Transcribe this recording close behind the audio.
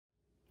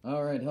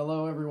All right,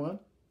 hello everyone.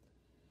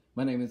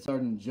 My name is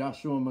Sergeant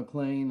Joshua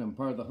McLean. I'm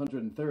part of the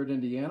 103rd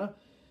Indiana.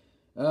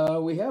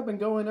 We have been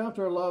going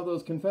after a lot of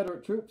those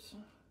Confederate troops,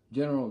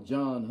 General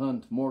John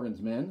Hunt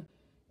Morgan's men,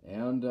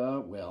 and,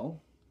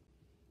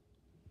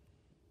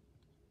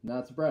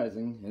 not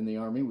surprising, in the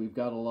Army we've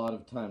got a lot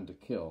of time to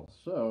kill.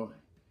 So,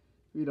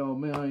 if you don't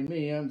mind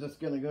me, I'm just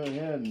going to go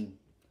ahead and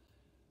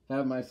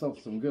have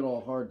myself some good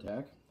old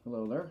hardtack.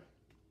 Hello there.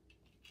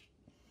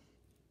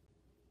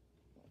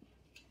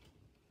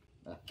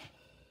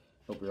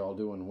 Hope you're all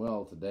doing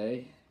well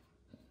today.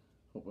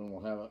 Hoping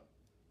we'll have a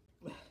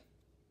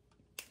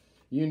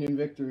Union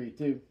victory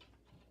too.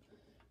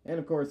 And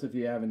of course, if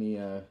you have any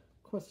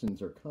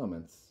questions or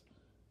comments,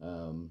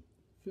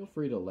 feel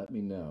free to let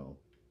me know.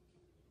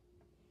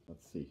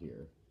 Let's see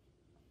here.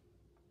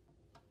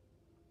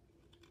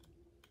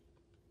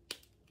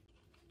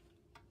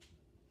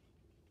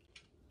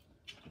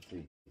 Let's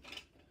see.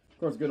 Of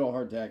course, good old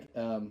hardtack.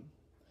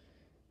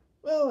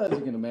 Well, as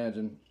you can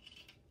imagine,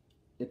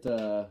 it's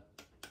a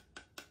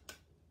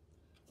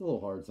little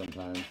hard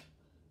sometimes.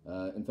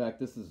 In fact,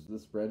 this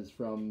bread is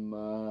from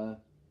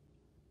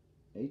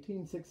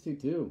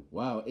 1862.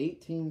 Wow,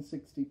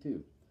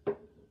 1862.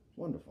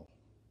 Wonderful.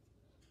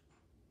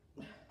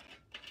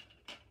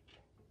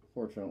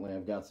 Fortunately,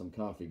 I've got some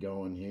coffee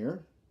going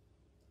here.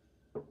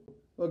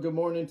 Well, good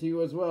morning to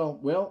you as well.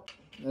 Well,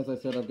 as I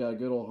said, I've got a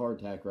good old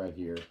hardtack right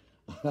here.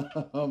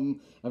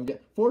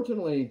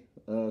 Fortunately,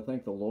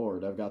 thank the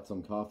Lord, I've got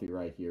some coffee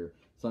right here.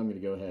 So I'm going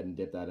to go ahead and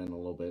dip that in a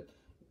little bit.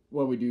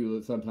 What we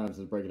do sometimes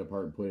is break it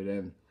apart and put it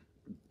in,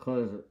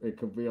 because it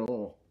could be a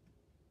little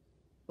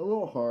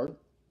hard.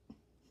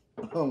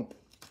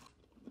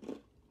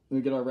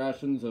 We get our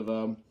rations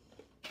of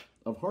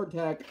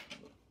hardtack,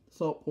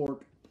 salt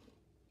pork.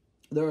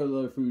 There are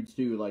other foods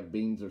too, like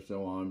beans or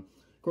so on.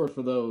 Of course,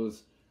 for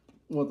those,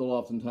 what they'll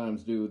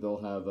oftentimes do, they'll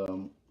have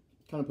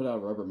kind of put out a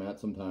rubber mat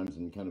sometimes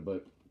and kind of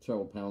put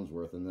several pounds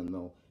worth, and then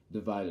they'll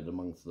divide it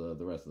amongst the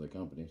rest of the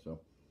company. So,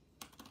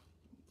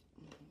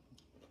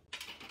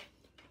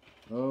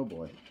 oh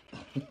boy,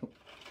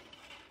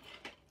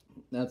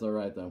 that's all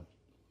right though.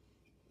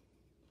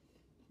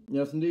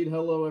 Yes, indeed.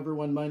 Hello,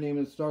 everyone. My name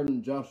is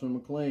Sergeant Joshua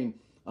McLean.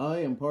 I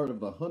am part of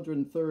the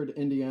 103rd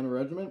Indiana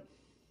Regiment,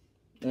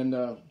 and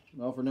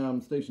well, for now,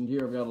 I'm stationed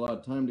here. I've got a lot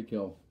of time to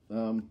kill.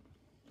 So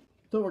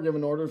we're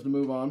given orders to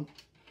move on.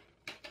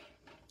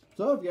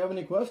 So if you have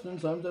any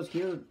questions, I'm just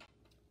here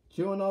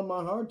chewing on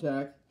my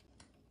hardtack.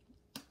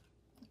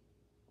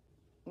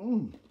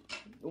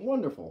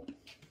 Wonderful.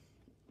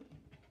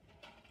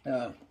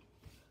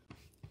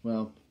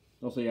 Well,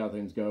 we'll see how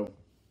things go.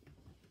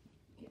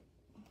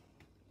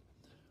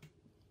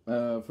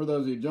 For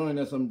those who join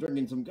us, I'm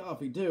drinking some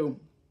coffee too.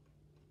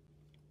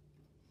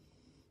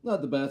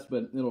 Not the best,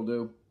 but it'll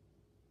do.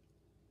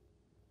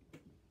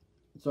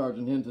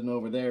 Sergeant Hinton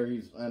over there,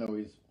 I know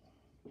he's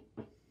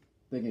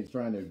thinking he's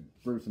trying to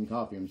brew some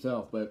coffee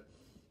himself, but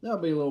that'll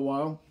be a little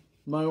while.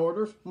 My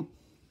orders?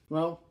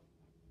 Well,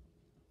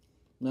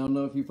 I don't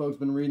know if you folks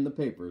been reading the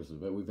papers,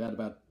 but we've had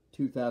about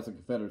 2,000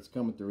 Confederates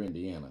coming through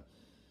Indiana.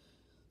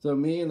 So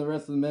me and the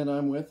rest of the men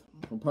I'm with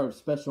are part of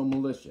Special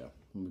Militia.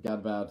 We've got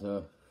about,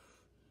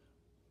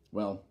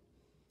 well,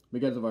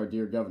 because of our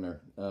dear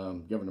governor,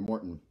 Governor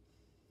Morton,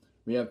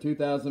 we have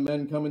 2,000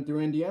 men coming through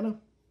Indiana.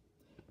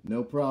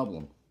 No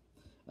problem.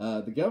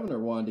 The governor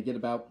wanted to get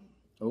about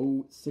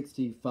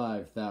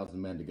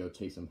 65,000 men to go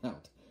chase him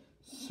out.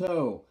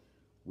 So,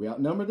 we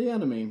outnumber the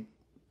enemy.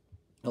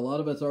 A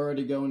lot of us are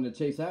already going to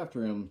chase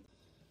after him.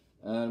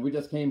 We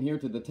just came here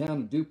to the town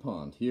of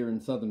DuPont, here in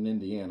southern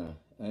Indiana.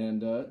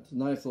 And it's a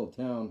nice little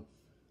town.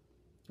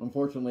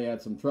 Unfortunately, I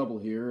had some trouble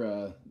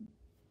here.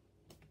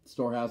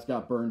 Storehouse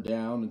got burned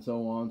down and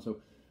so on.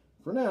 So,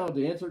 for now,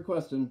 to answer your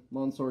question,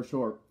 long story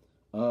short,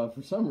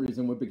 for some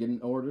reason we've been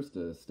getting orders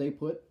to stay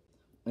put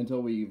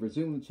until we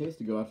resume the chase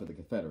to go after the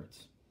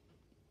Confederates.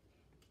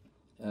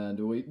 And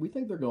we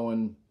think they're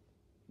going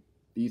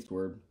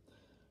eastward,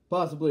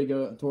 possibly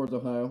go towards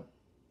Ohio.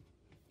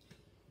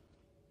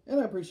 And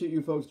I appreciate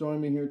you folks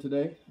joining me here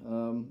today.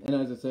 And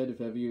as I said,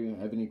 if you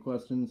have any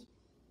questions,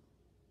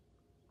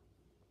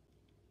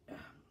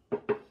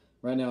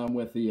 right now I'm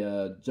with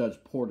the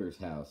Judge Porter's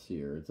house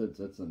here.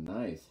 It's a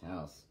nice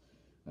house.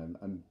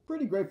 I'm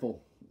pretty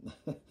grateful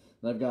that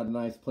I've got a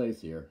nice place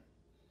here.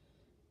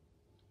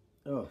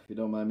 Oh, if you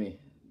don't mind me,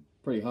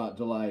 pretty hot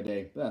July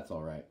day, but that's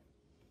all right.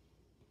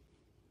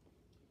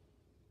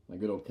 My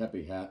good old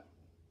Kepi hat.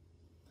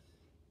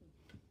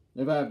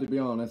 If I have to be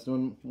honest,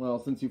 well,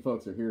 since you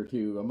folks are here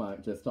too, I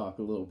might just talk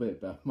a little bit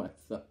about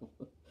myself.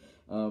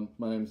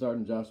 My name is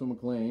Sergeant Joshua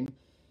McLean.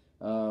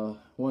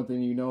 One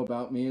thing you know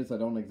about me is I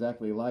don't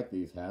exactly like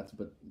these hats,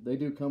 but they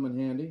do come in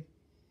handy.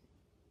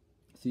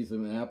 See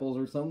some apples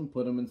or something,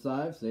 put them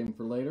inside, save them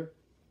for later.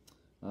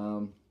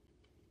 Who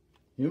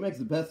makes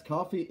the best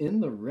coffee in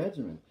the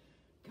regiment?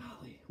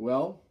 Golly,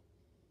 well,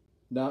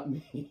 not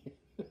me.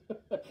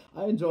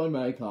 I enjoy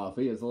my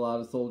coffee, as a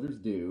lot of soldiers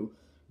do,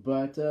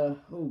 but,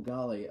 oh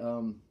golly,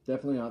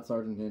 definitely not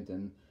Sergeant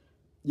Hinton.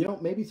 You know,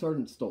 maybe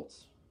Sergeant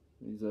Stoltz.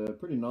 He's a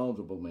pretty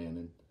knowledgeable man,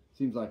 and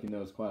Seems like he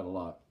knows quite a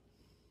lot.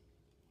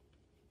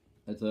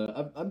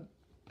 I'm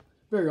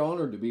very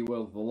honored to be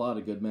with a lot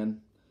of good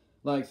men,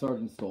 like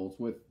Sergeant Stoltz,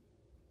 with,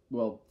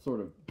 well, sort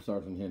of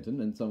Sergeant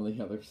Hinton and some of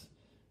the others.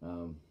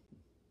 Um,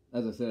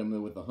 as I said,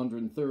 I'm with the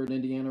 103rd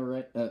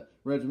Indiana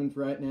Regiment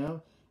right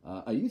now.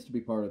 I used to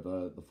be part of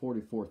the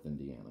 44th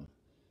Indiana.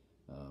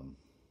 Um,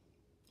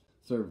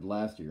 Served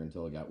last year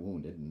until I got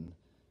wounded,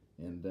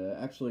 and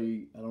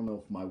actually, I don't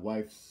know if my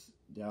wife's,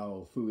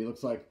 oh, phooey, it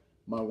looks like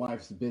my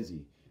wife's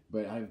busy,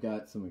 but I've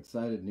got some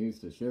excited news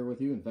to share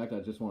with you. In fact, I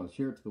just want to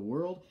share it to the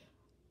world.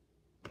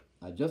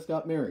 I just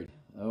got married.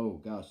 Oh,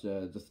 gosh,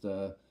 just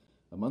a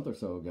month or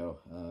so ago,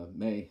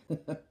 May.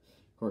 Of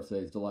course,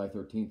 today's July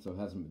 13th, so it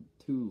hasn't been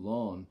too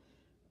long.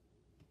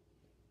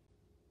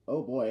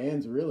 Oh, boy,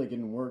 Anne's really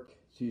getting work.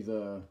 She's,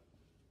 my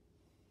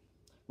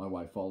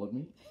wife followed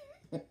me.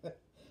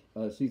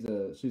 She's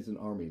an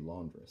army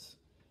laundress.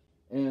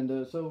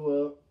 And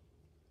so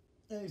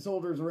any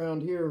soldiers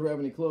around here who have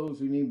any clothes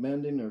who need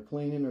mending or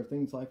cleaning or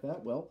things like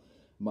that, well,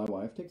 my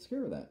wife takes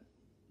care of that.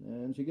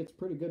 And she gets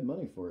pretty good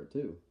money for it,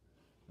 too.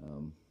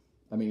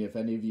 I mean, if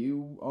any of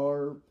you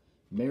are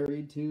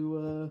married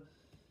to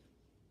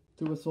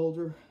a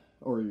soldier,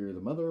 or you're the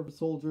mother of a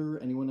soldier,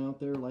 anyone out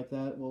there like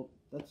that, well,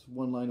 that's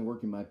one line of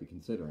work you might be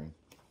considering.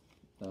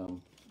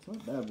 It's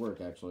not bad work,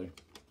 actually.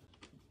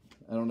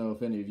 I don't know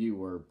if any of you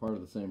were part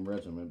of the same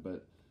regiment,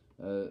 but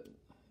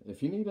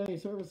if you need any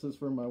services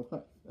from my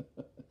wife,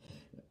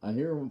 I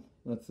hear,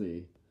 let's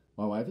see,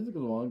 my wife is the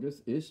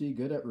longest. Is she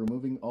good at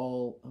removing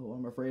all, oh,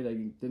 I'm afraid I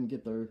didn't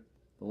get the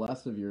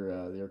last of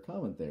your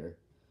comment there.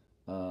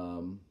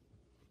 How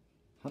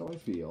do I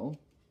feel?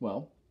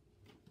 Well,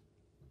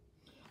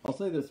 I'll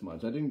say this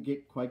much. I didn't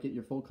quite get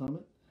your full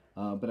comment,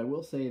 but I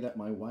will say that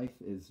my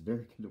wife is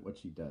very good at what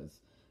she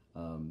does.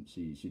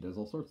 She does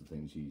all sorts of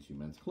things. She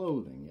mends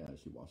clothing. Yeah,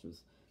 she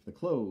washes the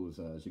clothes.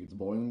 She gets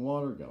boiling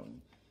water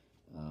going.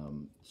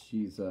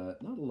 She's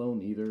not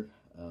alone either.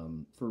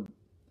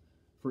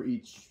 For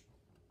each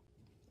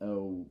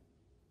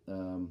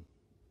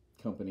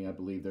company, I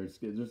believe there's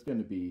going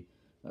to be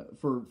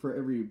for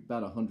every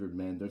about 100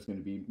 men, there's going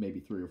to be maybe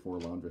 3 or 4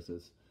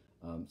 laundresses.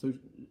 So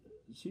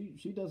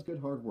she does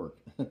good hard work.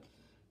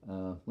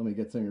 Let me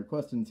get some of your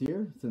questions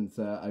here, since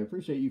I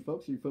appreciate you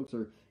folks. You folks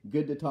are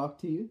good to talk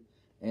to you.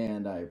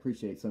 And I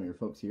appreciate some of your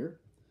folks here.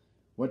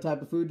 What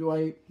type of food do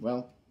I eat?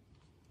 Well,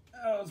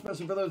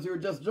 especially for those who are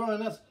just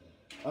joining us,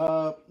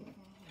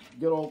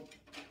 good old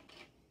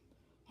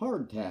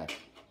hardtack.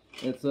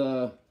 It's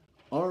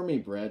army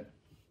bread,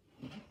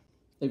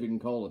 if you can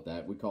call it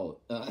that. We call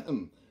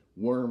it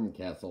worm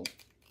castle.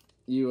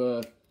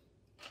 You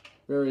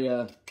very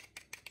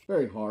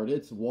hard.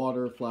 It's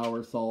water,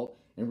 flour, salt,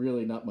 and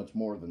really not much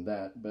more than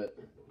that. But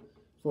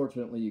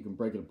fortunately, you can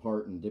break it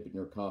apart and dip it in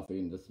your coffee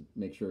and just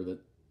make sure that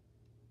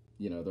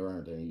there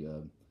aren't any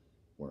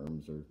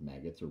worms or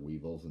maggots or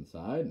weevils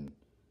inside, and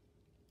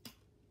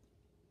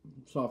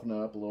soften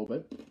it up a little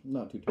bit.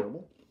 Not too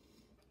terrible.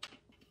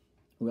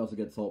 We also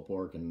get salt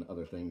pork and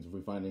other things. If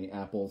we find any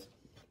apples,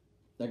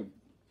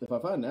 if I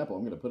find an apple,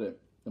 I'm going to put it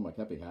in my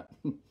Kepi hat.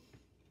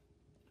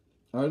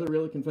 Are there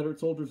really Confederate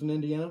soldiers in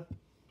Indiana?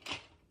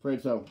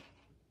 Afraid so.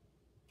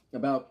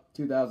 About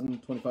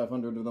 2,000,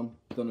 2,500 of them.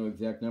 Don't know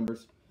exact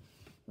numbers.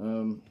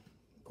 Of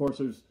course,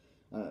 there's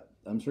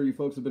I'm sure you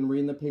folks have been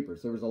reading the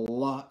papers. There was a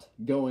lot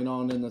going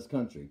on in this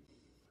country.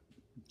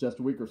 Just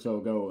a week or so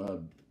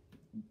ago,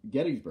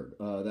 Gettysburg,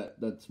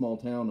 that small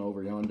town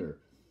over yonder,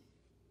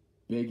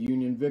 big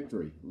Union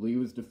victory. Lee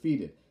was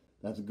defeated.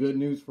 That's good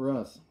news for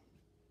us.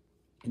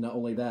 And not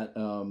only that,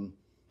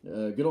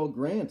 good old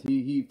Grant,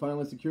 he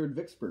finally secured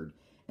Vicksburg.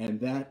 And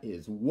that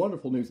is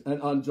wonderful news.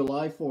 And on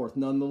July 4th,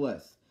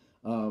 nonetheless.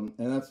 And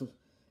that's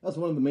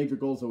one of the major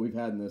goals that we've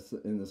had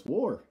in this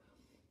war.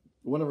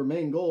 One of our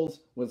main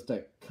goals was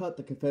to cut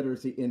the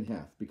Confederacy in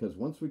half, because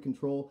once we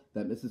control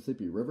that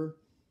Mississippi River,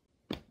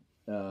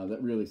 that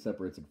really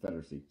separates the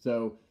Confederacy.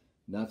 So,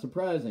 not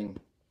surprising,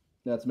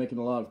 that's making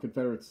a lot of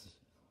Confederates,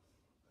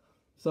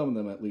 some of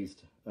them at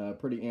least,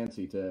 pretty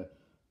antsy to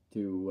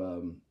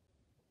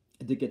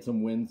get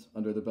some wins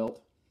under the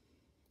belt.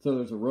 So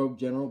there's a rogue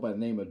general by the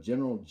name of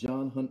General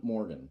John Hunt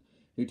Morgan,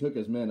 who took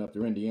his men up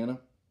to Indiana.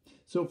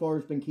 So far,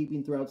 he's been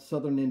keeping throughout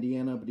southern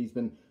Indiana, but he's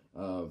been,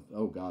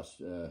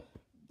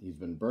 he's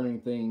been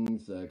burning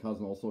things,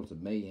 causing all sorts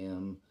of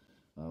mayhem.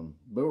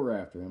 But we're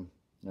after him.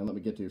 And let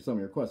me get to some of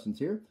your questions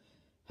here.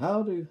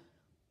 How do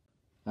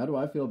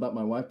I feel about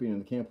my wife being in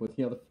the camp with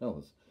the other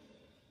fellas?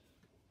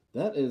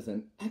 That is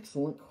an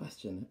excellent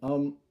question.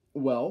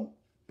 Well,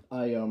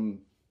 I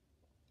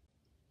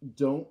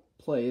don't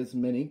play as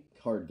many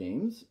card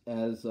games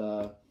as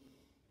I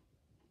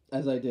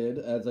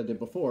did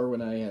before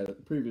when I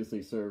had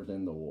previously served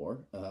in the war.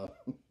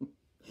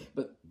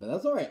 But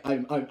that's all right.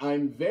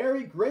 I'm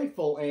very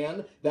grateful,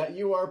 Anne, that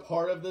you are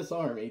part of this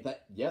army.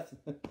 That yes,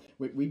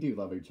 we do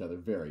love each other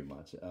very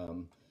much.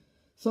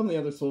 Some of the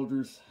other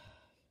soldiers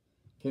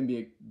can be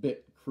a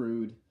bit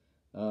crude.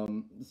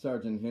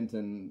 Sergeant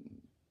Hinton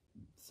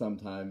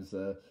sometimes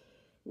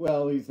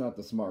Well, he's not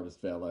the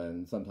smartest fella,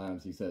 and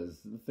sometimes he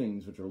says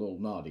things which are a little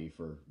naughty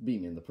for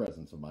being in the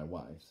presence of my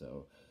wife.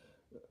 So,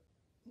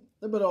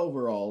 but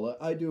overall,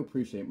 I do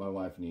appreciate my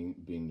wife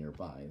being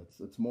nearby.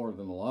 It's more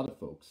than a lot of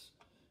folks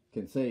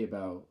can say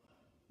about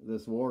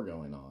this war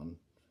going on.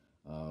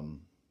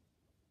 Um,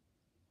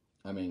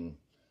 I mean,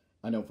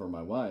 I know for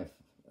my wife,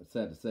 it's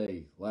sad to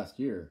say, last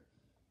year,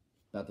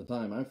 about the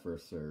time I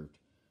first served,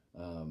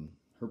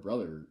 her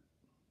brother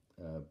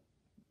uh,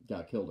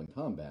 got killed in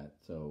combat.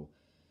 So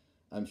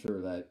I'm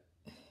sure that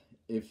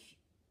if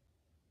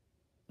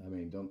I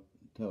mean,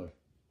 tell her,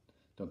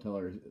 don't tell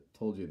her I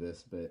told you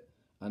this, but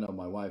I know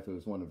my wife. It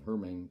was one of her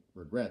main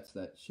regrets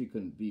that she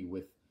couldn't be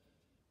with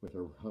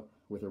her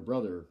with her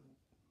brother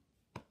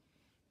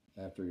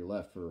after he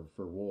left for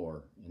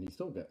war, and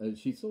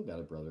she still got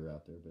a brother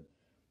out there. But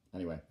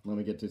anyway, let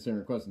me get to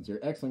some questions here.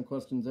 Excellent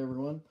questions,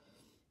 everyone.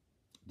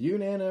 Do you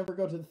and Anna ever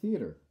go to the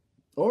theater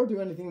or do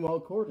anything while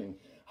courting?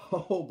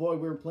 Oh boy,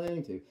 we were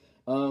planning to.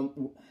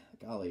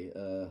 Golly,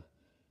 of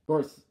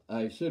course,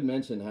 I should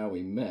mention how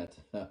we met.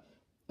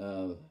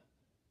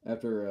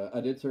 After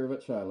I did serve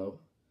at Shiloh,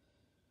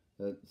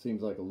 that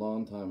seems like a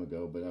long time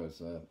ago, but I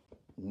was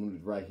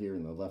wounded right here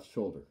in the left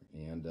shoulder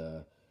and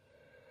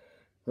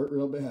hurt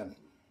real bad.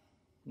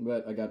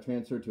 But I got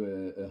transferred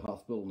to a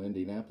hospital in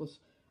Indianapolis.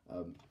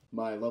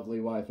 My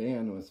lovely wife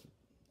Ann was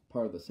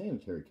part of the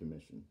sanitary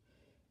commission,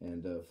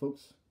 and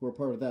folks who are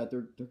part of that,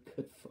 they're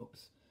good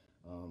folks.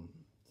 Um,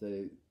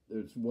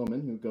 there's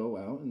women who go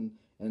out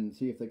and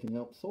see if they can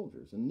help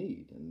soldiers in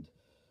need, and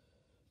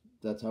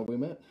that's how we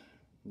met.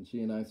 And she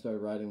and I started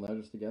writing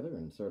letters together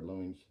and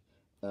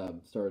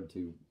started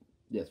to,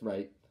 yes,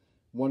 write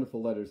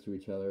wonderful letters to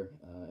each other,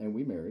 and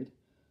we married.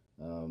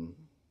 Um,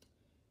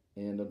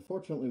 and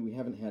unfortunately, we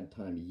haven't had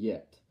time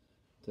yet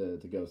to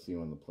go see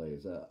one of the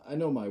plays. I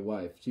know my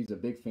wife; she's a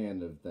big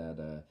fan of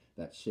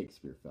that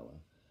Shakespeare fella,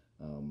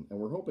 and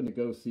we're hoping to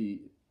go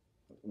see.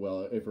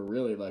 Well, if we're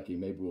really lucky,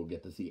 maybe we'll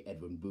get to see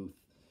Edwin Booth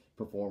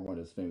perform one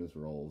of his famous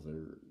roles,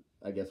 or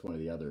I guess one of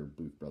the other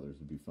Booth brothers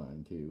would be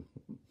fine too.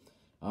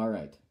 All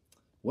right.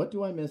 What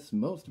do I miss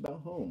most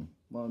about home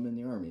while I'm in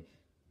the Army?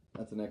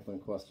 That's an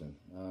excellent question.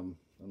 And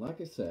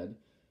like I said,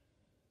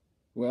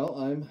 well,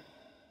 I'm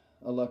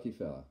a lucky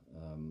fella.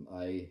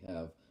 I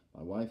have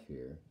my wife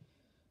here,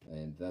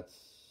 and that's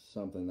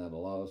something that a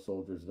lot of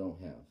soldiers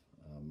don't have.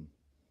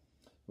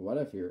 What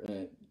I've heard,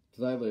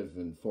 because I live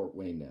in Fort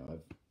Wayne now,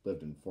 I've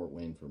lived in Fort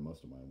Wayne for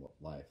most of my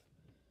life.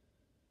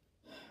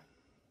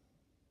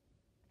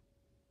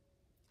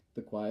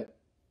 The quiet.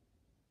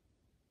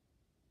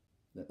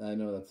 I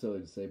know that's silly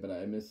to say, but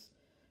I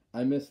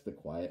miss the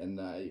quiet, and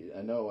I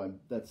know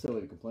that's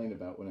silly to complain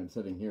about when I'm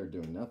sitting here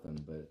doing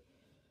nothing, but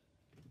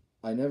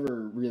I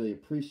never really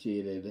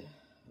appreciated,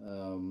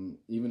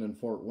 even in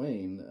Fort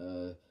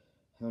Wayne,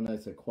 how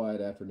nice a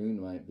quiet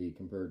afternoon might be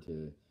compared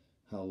to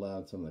how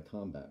loud some of the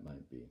combat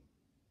might be,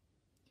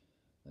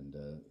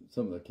 and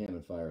some of the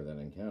cannon fire that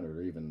I encountered,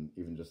 or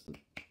even just the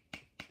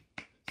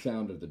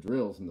sound of the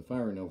drills and the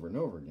firing over and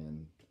over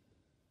again.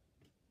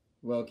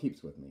 Well, it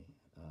keeps with me.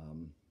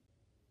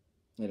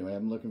 Anyway,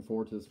 I'm looking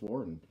forward to this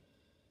war, and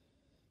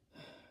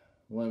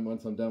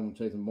once I'm done with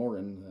chasing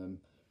Morgan, I'm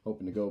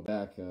hoping to go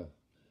back.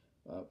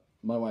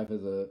 My wife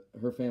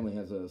her family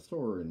has a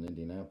store in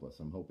Indianapolis.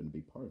 I'm hoping to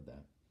be part of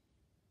that.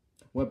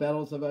 What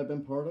battles have I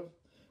been part of?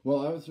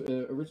 Well, I was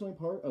originally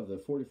part of the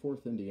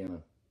 44th Indiana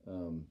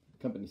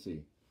Company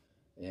C,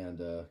 and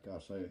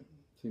gosh, it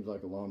seems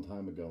like a long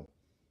time ago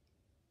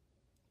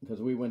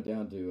because we went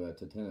down to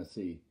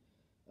Tennessee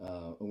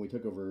when we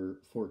took over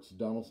Forts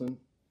Donelson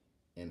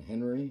and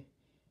Henry.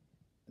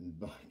 And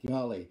by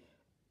golly,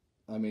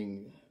 I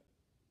mean,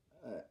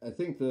 I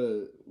think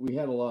we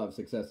had a lot of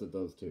success at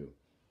those two.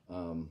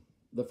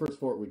 The first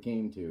fort we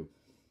came to,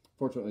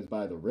 fortunately, is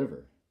by the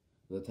river,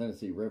 the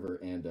Tennessee River,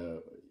 and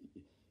the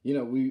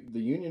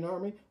Union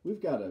Army,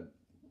 we've got a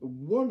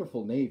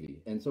wonderful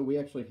navy, and so we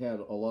actually had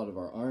a lot of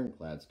our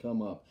ironclads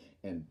come up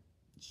and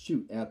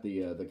shoot at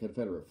the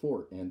Confederate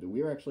fort, and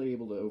we were actually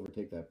able to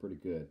overtake that pretty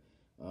good.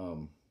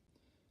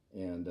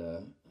 And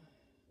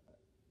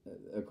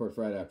of course,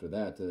 right after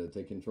that,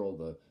 to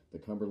control the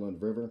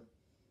Cumberland River,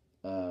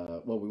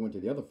 well, we went to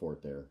the other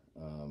fort there,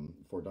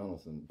 Fort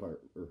Donelson, or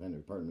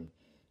Henry, pardon me,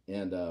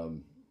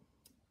 and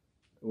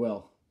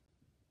well,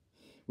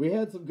 we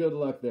had some good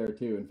luck there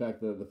too. In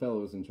fact, the fellow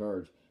who was in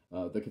charge,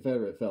 the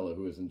Confederate fellow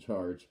who was in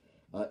charge,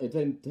 it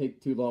didn't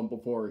take too long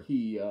before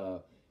he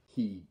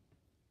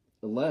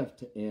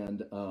left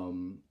and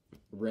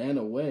ran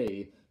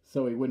away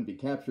so he wouldn't be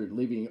captured,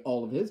 leaving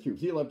all of his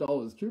troops. He left all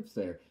of his troops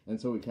there,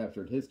 and so we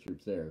captured his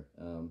troops there.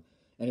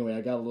 Anyway,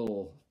 I got a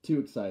little too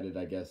excited,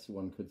 I guess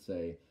one could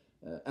say.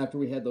 After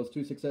we had those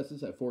two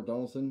successes at Fort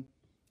Donelson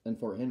and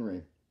Fort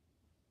Henry,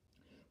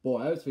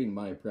 boy, I was feeling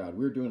mighty proud.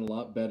 We were doing a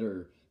lot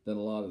better than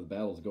a lot of the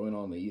battles going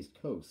on the East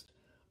Coast.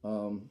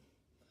 And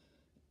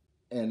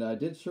I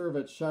did serve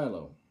at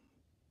Shiloh,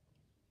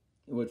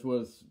 which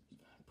was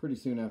pretty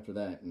soon after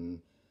that, and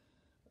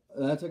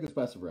that took us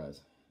by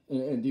surprise.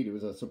 Indeed, it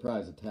was a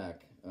surprise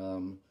attack,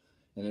 and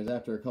it was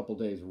after a couple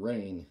days'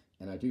 rain,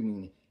 and I do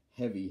mean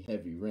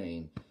heavy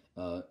rain.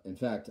 In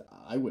fact,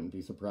 I wouldn't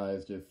be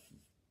surprised if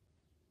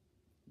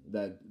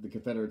that the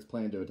Confederates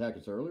planned to attack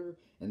us earlier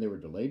and they were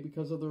delayed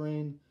because of the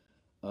rain.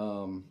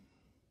 Um,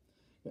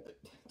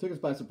 Took us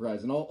by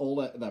surprise, and all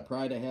that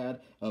pride I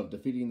had of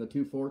defeating the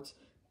two forts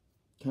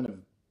kind of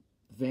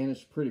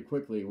vanished pretty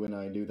quickly when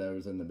I knew that I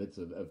was in the midst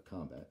of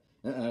combat.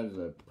 I was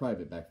a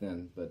private back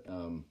then, but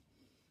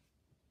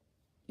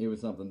it was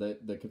something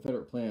that the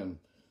Confederate plan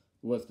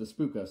was to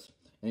spook us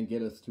and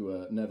get us to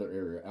another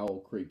area,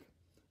 Owl Creek,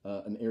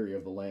 an area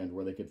of the land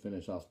where they could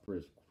finish off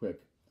pretty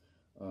quick.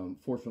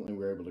 Fortunately, we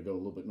were able to go a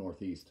little bit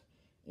northeast,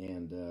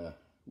 and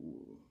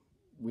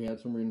we had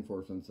some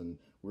reinforcements, and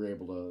we were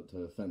able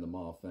to fend them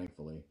off,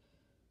 thankfully.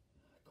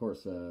 Of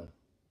course,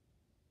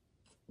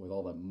 with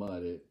all that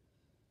mud, it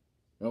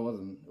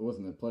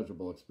wasn't a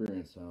pleasurable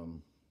experience.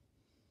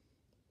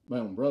 My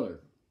own brother,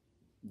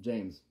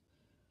 James,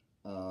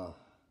 well,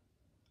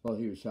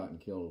 he was shot and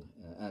killed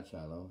at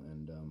Shiloh,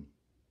 and of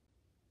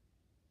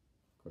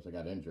course, I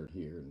got injured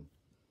here. And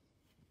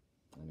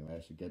anyway,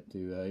 I should get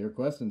to your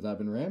questions. I've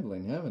been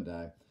rambling, haven't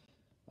I?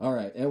 All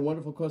right, and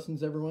wonderful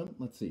questions, everyone.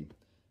 Let's see.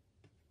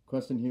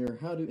 Question here: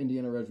 how do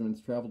Indiana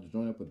regiments travel to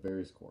join up with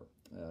various corps?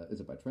 Is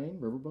it by train,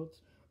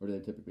 riverboats, or do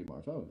they typically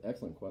march? Oh,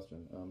 excellent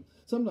question.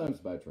 Sometimes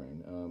by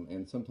train,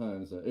 and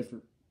sometimes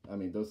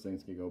those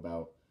things can go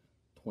about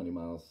 20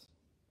 miles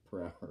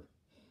per hour.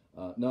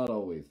 Not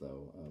always,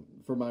 though.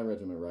 For my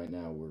regiment right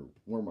now,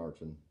 we're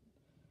marching,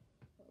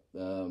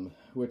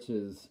 which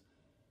is,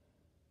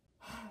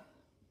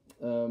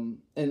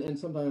 and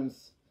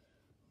sometimes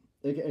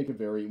it could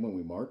vary when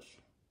we march.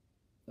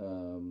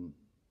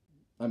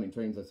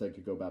 Trains, I said,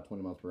 could go about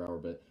 20 miles per hour,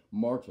 but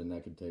marching,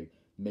 that could take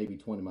maybe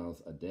 20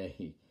 miles a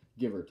day,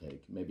 give or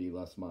take. Maybe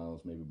less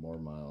miles, maybe more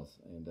miles.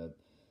 And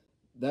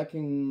that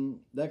can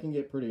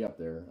get pretty up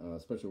there,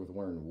 especially with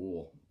wearing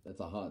wool. It's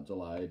a hot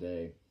July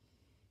day.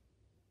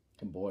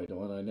 And boy,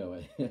 don't I know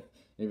it.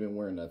 Even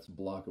wearing that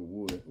block of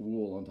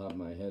wool on top of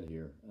my head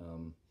here.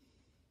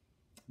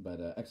 But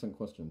excellent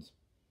questions.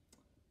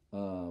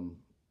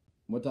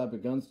 What type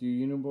of guns do you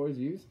Union boys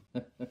use?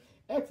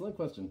 Excellent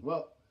question.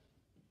 Well,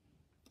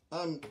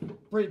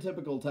 pretty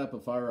typical type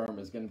of firearm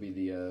is going to be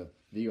the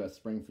U.S.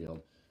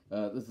 Springfield.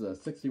 This is a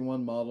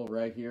 61 model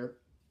right here.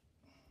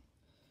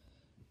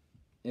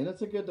 And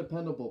it's a good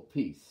dependable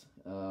piece.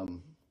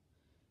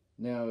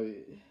 Now,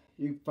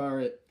 you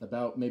fire it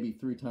about maybe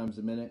 3 times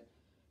a minute,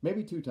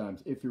 maybe 2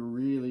 times if you're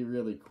really,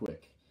 really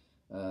quick.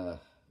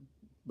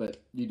 But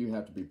you do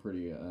have to be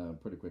pretty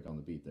quick on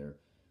the beat there.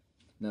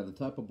 Now, the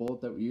type of bullet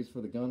that we use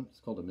for the gun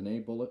is called a mini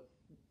bullet,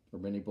 or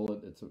mini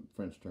bullet. It's a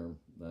French term,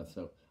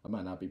 so I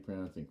might not be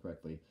pronouncing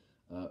correctly.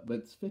 But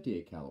it's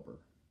 58 caliber.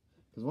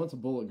 Because once a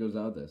bullet goes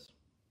out of this,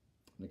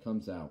 and it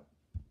comes out,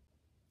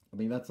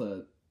 that's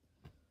a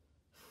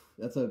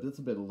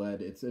bit of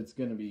lead. It's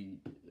going to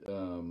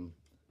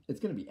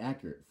be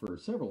accurate for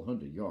several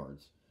hundred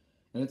yards,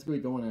 and it's going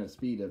to be going at a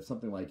speed of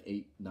something like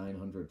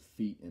 800-900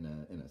 feet in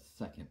a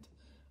second.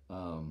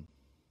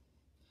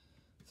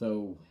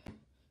 So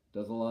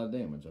does a lot of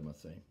damage, I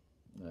must say.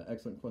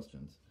 Excellent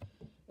questions.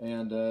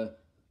 And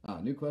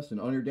new question: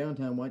 on your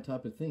downtime, what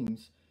type of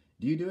things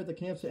do you do at the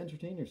camps to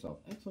entertain yourself?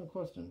 Excellent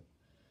question.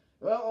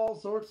 Well, all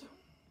sorts.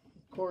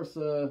 Of course,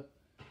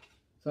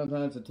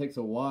 sometimes it takes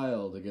a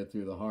while to get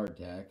through the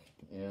hardtack,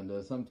 and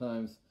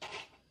sometimes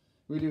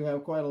we do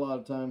have quite a lot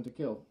of time to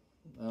kill.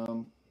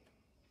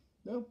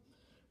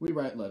 We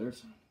write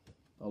letters,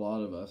 a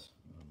lot of us.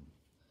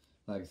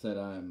 Like I said,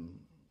 I'm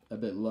a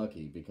bit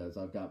lucky because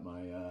I've got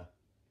my,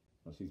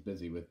 she's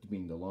busy with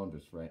doing the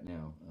laundress right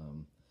now.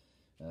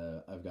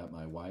 I've got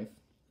my wife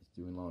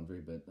who's doing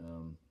laundry, but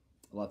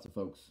lots of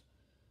folks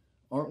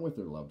aren't with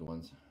their loved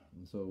ones,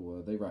 and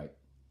so they write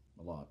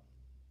a lot.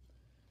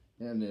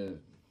 And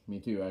me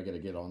too, I got to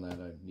get on that.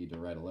 I need to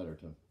write a letter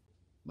to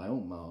my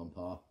own mom and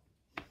pa.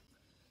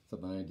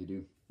 Something I need to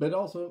do. But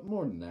also,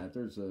 more than that,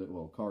 there's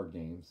card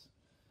games.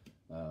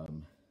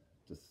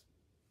 Just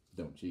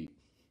don't cheat.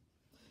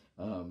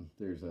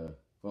 There's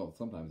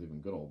sometimes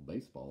even good old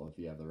baseball if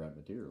you have the right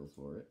materials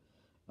for it.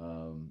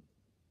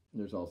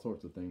 There's all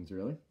sorts of things,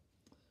 really.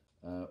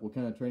 What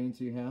kind of trainings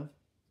do you have?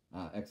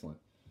 Excellent.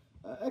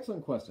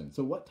 Excellent question.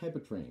 So what type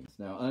of trainings?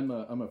 Now, I'm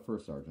a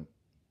first sergeant.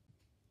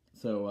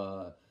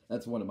 So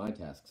that's one of my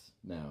tasks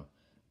now,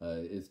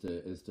 is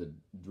to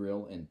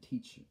drill and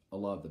teach a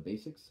lot of the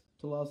basics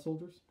to a lot of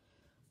soldiers.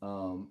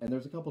 And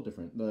there's a couple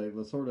different,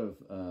 the sort of,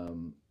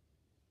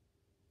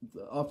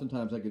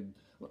 oftentimes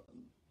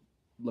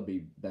let me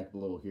back up a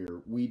little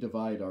here. We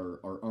divide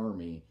our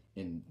army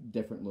in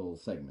different little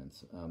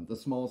segments. The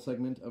small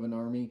segment of an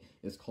army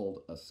is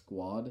called a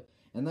squad,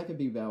 and that could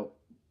be about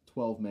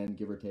 12 men,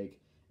 give or take.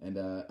 And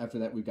after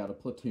that, we've got a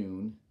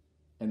platoon,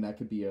 and that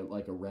could be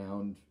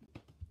around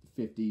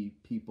 50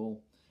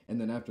 people. And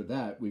then after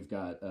that, we've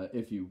got,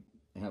 if you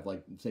have,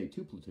 say,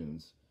 2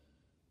 platoons,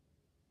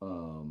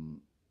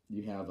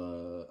 you have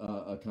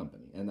a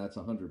company, and that's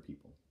 100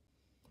 people.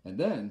 And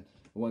then,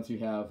 once you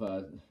have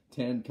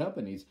 10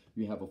 companies,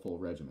 you have a full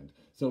regiment.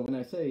 So when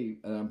I say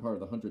I'm part of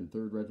the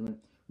 103rd Regiment,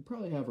 we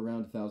probably have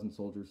around 1,000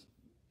 soldiers,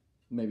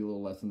 maybe a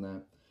little less than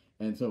that.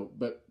 And so,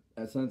 but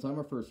since I'm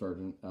a first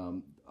sergeant,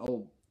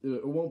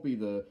 it won't be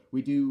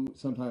we do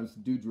sometimes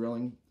do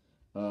drilling.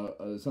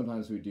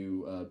 Sometimes we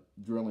do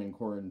drilling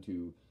according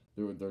to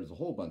there's a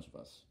whole bunch of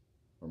us,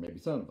 or maybe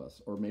some of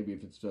us, or maybe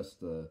if it's just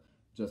the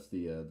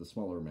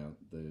smaller amount,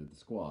 the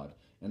squad.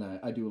 And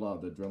I do a lot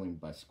of the drilling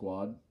by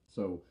squad.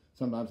 So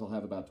sometimes I'll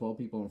have about 12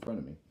 people in front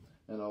of me,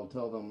 and I'll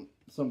tell them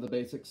some of the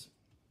basics.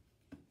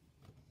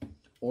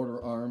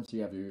 Order arms.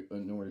 You have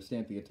in order to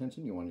stand the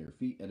attention, you want your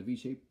feet at a V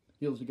shape,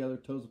 heels together,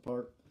 toes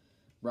apart.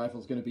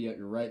 Rifle's going to be at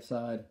your right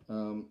side.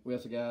 We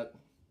also got,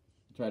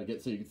 try to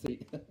get so you can see,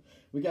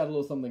 we got a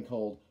little something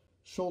called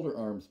shoulder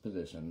arms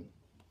position.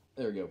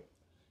 There we go.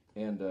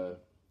 And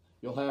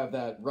you'll have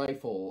that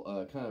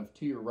rifle kind of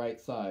to your right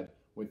side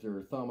with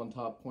your thumb on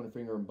top, pointer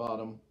finger on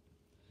bottom.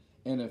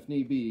 And if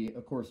need be,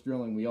 of course,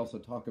 drilling, we also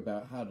talk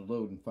about how to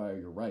load and fire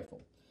your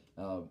rifle,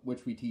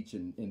 which we teach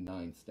in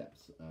 9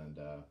 steps. And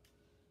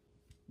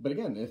but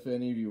again, if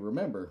any of you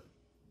remember,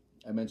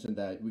 I mentioned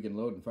that we can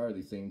load and fire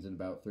these things in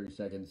about 30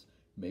 seconds,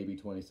 maybe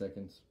 20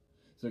 seconds.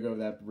 So go over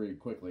that really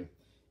quickly.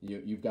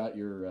 You've got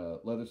your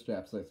leather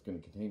straps that's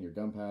going to contain your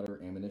gunpowder,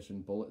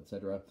 ammunition, bullet,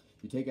 etc.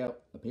 You take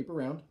out a paper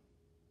round,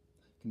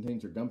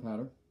 contains your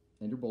gunpowder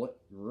and your bullet.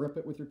 You rip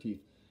it with your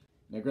teeth.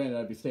 Now, granted,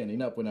 I'd be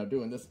standing up when I'm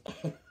doing this,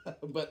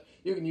 but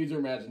you can use your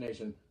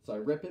imagination. So I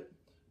rip it,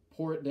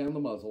 pour it down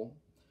the muzzle.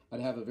 I'd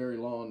have a very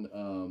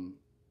long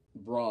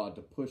rod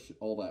to push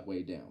all that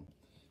way down.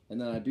 And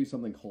then I do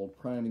something called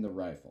priming the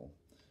rifle.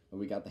 And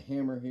we got the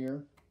hammer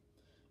here.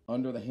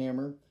 Under the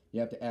hammer, you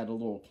have to add a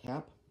little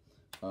cap.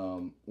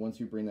 Once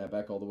you bring that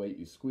back all the way,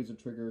 you squeeze the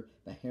trigger.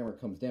 The hammer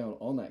comes down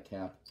on that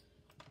cap.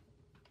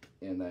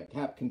 And that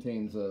cap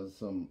contains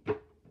some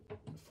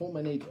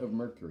fulminate of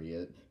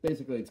mercury.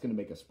 Basically, it's going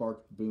to make a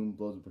spark, boom,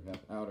 blows up your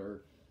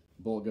powder,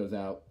 bullet goes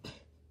out.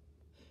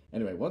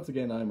 Anyway, once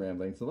again, I'm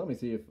rambling. So let me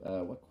see if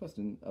what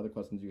other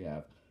questions you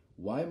have.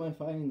 Why am I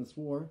fighting this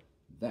war?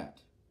 That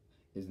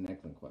is an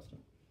excellent question.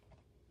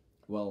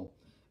 Well,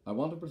 I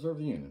want to preserve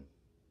the Union,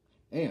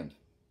 and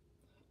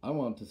I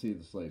want to see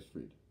the slaves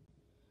freed.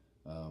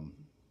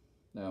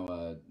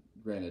 Now,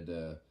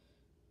 granted,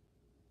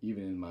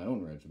 even in my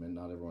own regiment,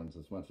 not everyone's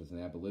as much as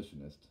an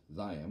abolitionist as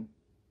I am.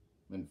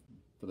 And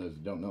for those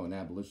who don't know, an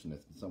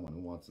abolitionist is someone who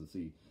wants to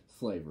see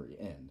slavery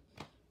end.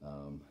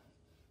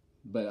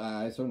 But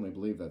I certainly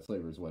believe that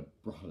slavery is what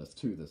brought us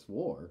to this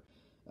war.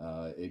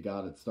 It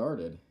got it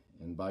started.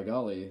 And by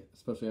golly,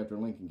 especially after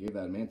Lincoln gave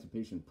that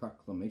Emancipation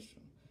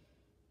Proclamation,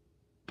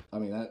 I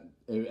mean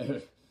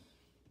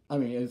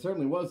it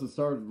certainly was the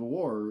start of the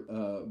war.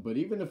 But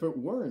even if it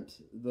weren't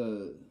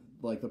the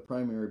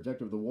primary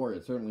objective of the war,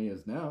 it certainly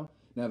is now.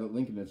 Now that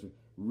Lincoln has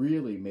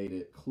really made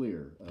it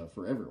clear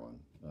for everyone.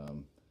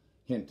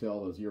 Hint to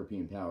all those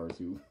European powers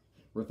who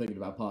were thinking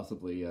about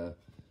possibly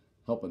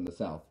helping the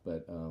South.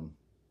 But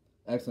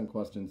excellent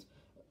questions.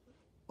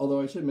 Although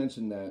I should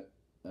mention that.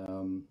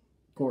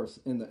 Of course,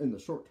 in the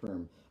short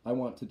term, I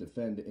want to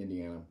defend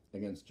Indiana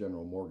against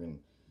General Morgan.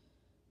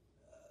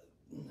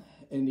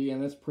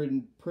 Indiana's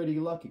pretty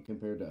lucky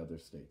compared to other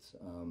states.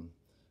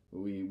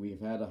 We've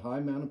had a high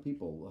amount of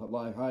people,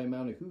 a high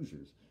amount of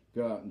Hoosiers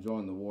go out and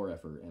join the war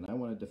effort, and I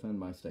want to defend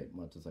my state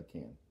much as I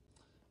can.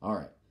 All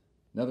right,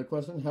 another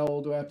question: how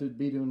old do I have to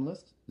be to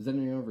enlist? Does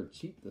anyone ever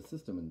cheat the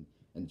system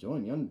and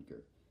join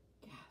younger?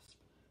 Gasp.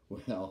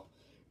 Well,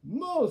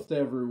 most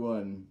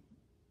everyone.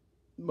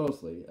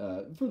 Mostly,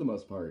 for the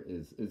most part,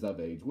 is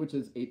of age, which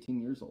is 18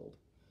 years old.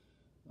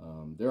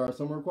 There are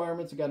some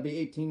requirements. You got to be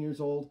 18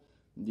 years old.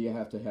 You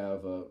have to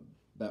have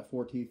about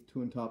 4 teeth,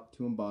 2 on top,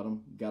 2 on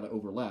bottom. Got to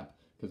overlap,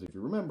 because if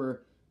you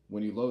remember,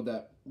 when you load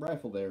that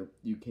rifle there,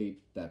 you take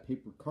that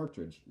paper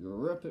cartridge, you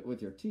rip it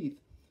with your teeth,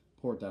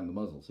 pour it down the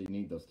muzzle. So you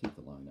need those teeth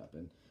to line up.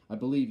 And I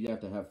believe you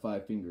have to have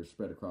 5 fingers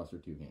spread across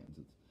your 2 hands.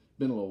 It's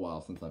been a little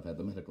while since I've had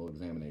the medical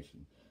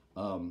examination.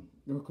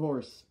 Of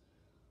course.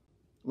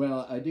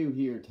 Well, I do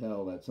hear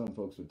tell that some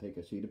folks would take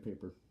a sheet of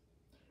paper,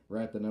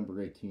 write the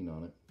number 18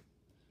 on it,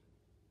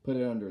 put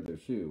it under their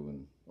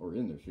shoe or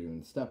in their shoe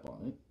and step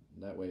on it.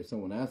 That way if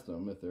someone asks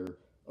them if they're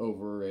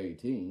over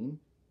 18,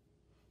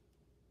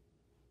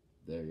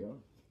 there you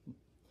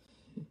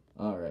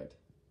are. All right.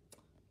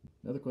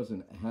 Another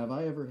question. Have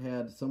I ever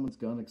had someone's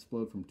gun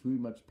explode from too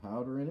much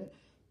powder in it?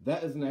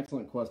 That is an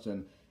excellent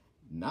question.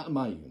 Not in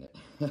my unit,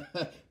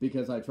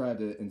 because I tried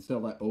to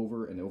instill that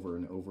over and over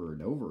and over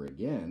and over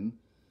again.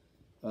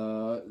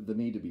 The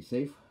need to be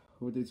safe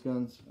with these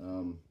guns.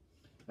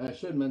 I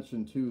should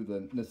mention too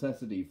the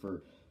necessity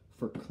for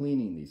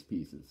cleaning these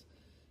pieces.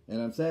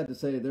 And I'm sad to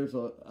say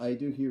I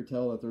do hear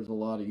tell that there's a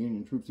lot of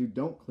Union troops who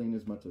don't clean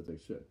as much as they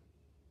should.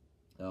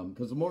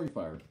 Because the more you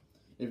fire,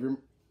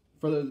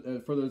 for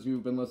those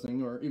who've been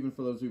listening, or even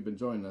for those who've been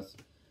joining us,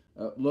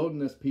 loading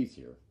this piece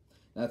here,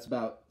 that's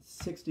about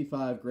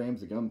 65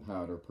 grams of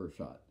gunpowder per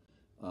shot.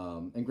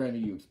 And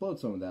granted, you explode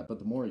some of that, but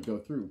the more you go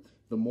through,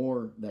 the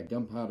more that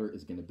gunpowder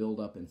is going to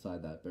build up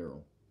inside that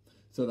barrel.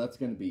 So that's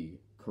going to be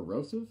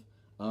corrosive,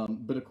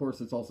 but of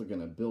course it's also going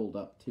to build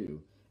up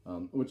too,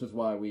 which is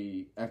why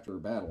after a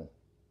battle,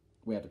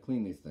 we have to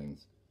clean these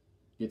things,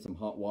 get some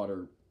hot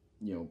water,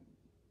 you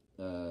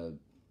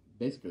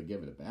basically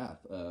give it a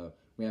bath.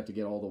 We have to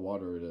get all the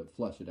water to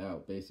flush it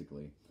out,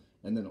 basically,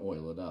 and then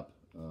oil it up.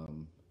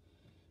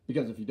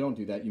 Because if you don't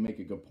do that, you make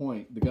a good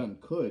point. The gun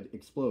could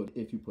explode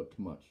if you put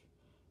too much.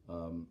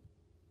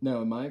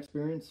 Now, in my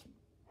experience,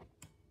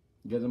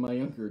 because in my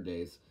younger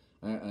days,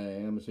 I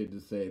am ashamed to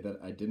say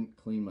that I didn't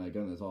clean my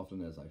gun as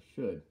often as I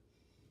should.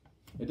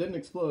 It didn't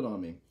explode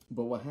on me,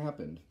 but what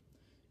happened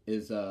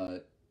is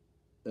they're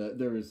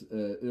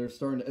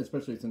starting to,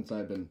 especially since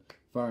I've been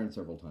firing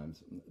several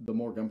times, the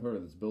more gunpowder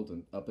that's built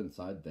up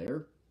inside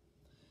there,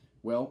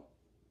 well,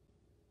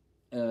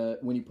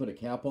 when you put a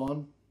cap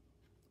on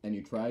and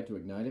you try to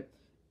ignite it,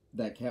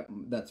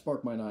 that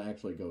spark might not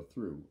actually go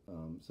through.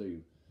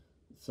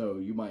 So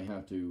you might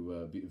have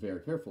to be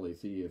very carefully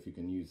see if you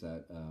can use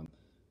that.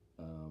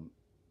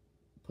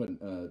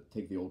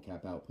 Take the old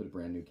cap out, put a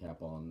brand new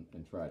cap on,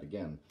 and try it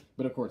again.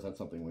 But of course, that's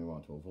something we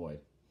want to avoid.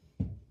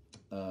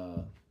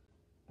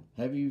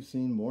 Have you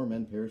seen more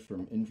men perish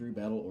from injury,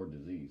 battle, or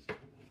disease?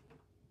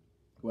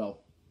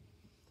 Well,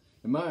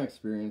 in my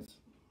experience,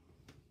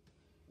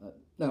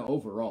 now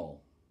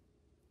overall,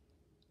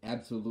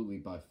 absolutely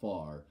by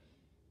far,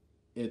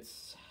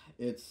 it's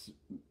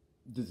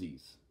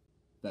disease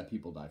that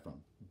people die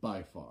from,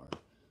 by far.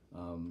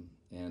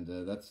 And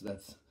that's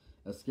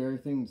a scary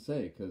thing to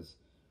say, because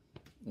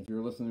if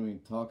you're listening to me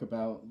talk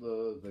about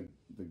the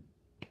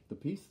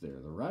piece there,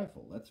 the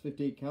rifle, that's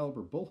 58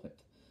 caliber bullet.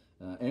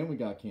 And we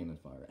got cannon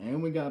fire,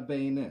 and we got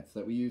bayonets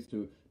that we use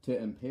to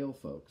impale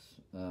folks.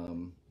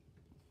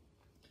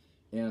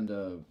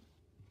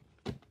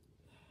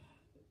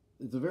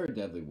 It's a very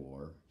deadly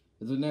war.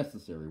 It's a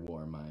necessary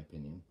war, in my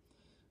opinion,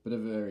 but a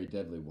very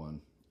deadly one.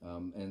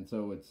 And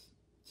so it's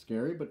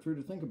scary, but true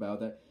to think about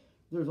that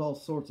there's all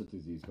sorts of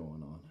disease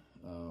going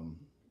on.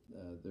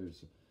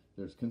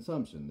 There's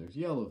consumption, there's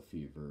yellow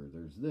fever,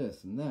 there's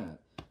this and that,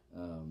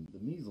 the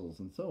measles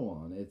and so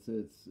on. It's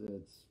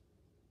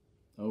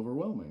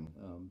overwhelming.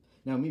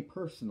 Now, me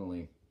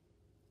personally,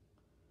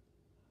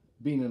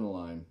 being in a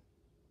line,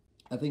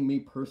 I think me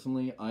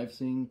personally, I've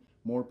seen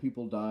more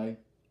people die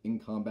in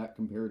combat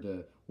compared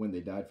to when they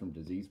died from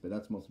disease, but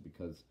that's mostly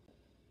because,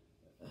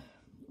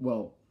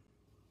 well,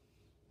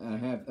 I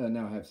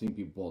have seen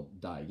people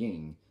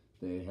dying.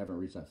 They haven't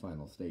reached that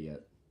final state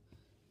yet.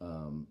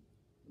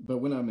 But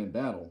when I'm in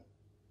battle,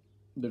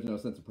 there's no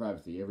sense of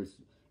privacy.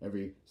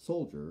 Every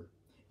soldier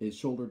is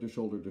shoulder to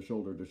shoulder to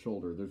shoulder to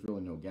shoulder. There's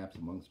really no gaps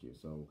amongst you.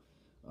 So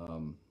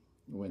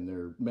when there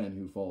are men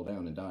who fall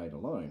down and die in a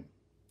line,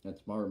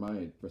 that's part of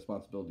my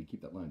responsibility to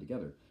keep that line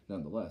together,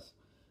 nonetheless.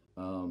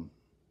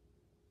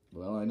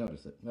 Well, I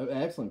noticed it.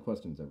 Excellent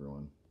questions,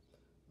 everyone.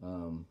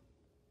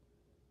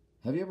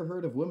 Have you ever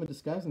heard of women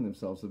disguising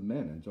themselves as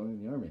men and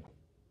joining the army?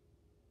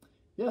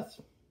 Yes.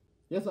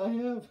 Yes, I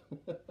have.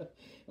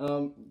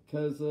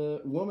 Because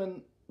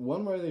women,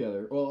 one way or the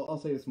other, well, I'll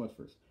say this much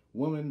first.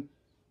 Women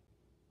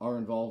are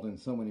involved in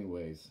so many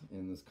ways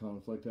in this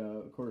conflict.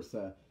 Of course,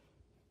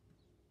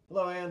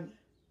 hello, Anne.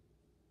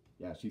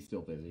 Yeah, she's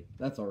still busy.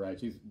 That's all right.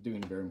 She's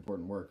doing very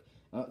important work.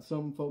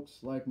 Some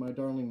folks, like my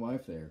darling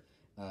wife there,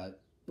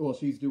 well,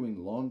 she's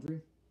doing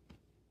laundry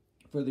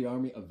for the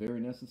Army, a very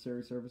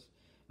necessary service.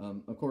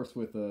 Of course,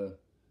 with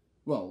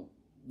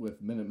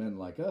Minutemen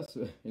like us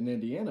in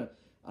Indiana,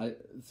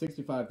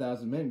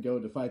 65,000 men go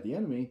to fight the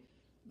enemy.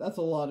 That's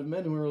a lot of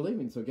men who are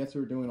leaving. So guess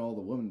who are doing all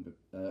the women?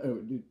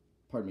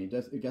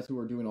 Guess who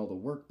are doing all the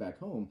work back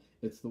home?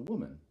 It's the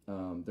women.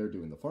 They're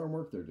doing the farm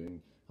work. They're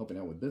helping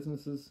out with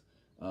businesses.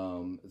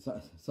 Some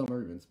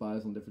are even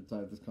spies on different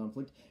sides of this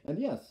conflict. And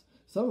yes,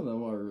 some of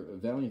them are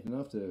valiant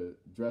enough to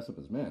dress up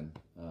as men.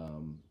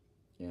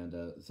 And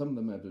some of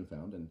them have been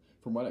found. And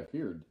from what I've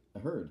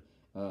heard,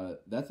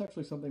 that's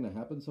actually something that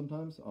happens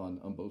sometimes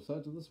on both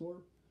sides of this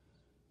war.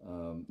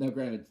 Now,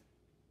 granted,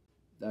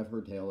 I've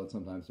heard tale that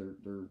sometimes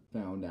they're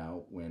found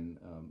out when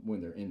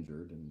they're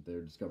injured and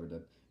they're discovered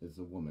that it's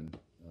a woman.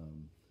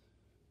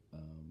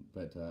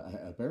 But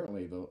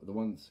apparently, the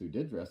ones who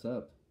did dress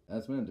up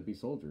as men to be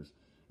soldiers,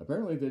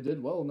 apparently they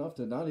did well enough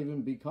to not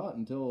even be caught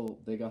until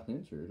they got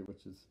injured,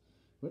 which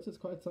is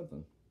quite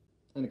something.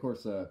 And of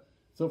course,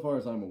 so far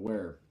as I'm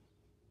aware,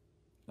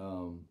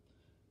 I'm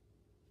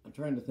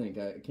trying to think.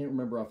 I can't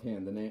remember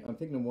offhand the name. I'm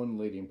thinking of one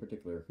lady in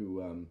particular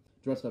who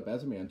dressed up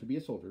as a man to be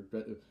a soldier,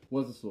 but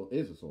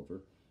is a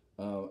soldier.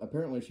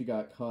 Apparently, she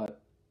got caught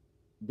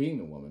being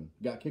a woman,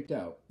 got kicked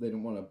out. They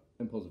didn't want to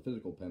impose a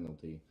physical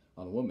penalty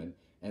on a woman,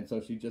 and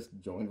so she just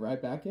joined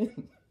right back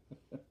in.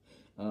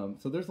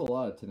 So there's a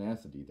lot of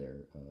tenacity there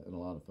in a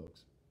lot of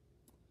folks.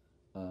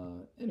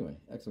 Anyway,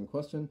 excellent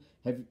question.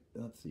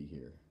 Let's see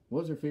here. What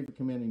was your favorite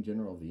commanding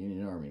general of the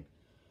Union Army?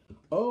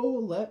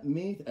 Oh,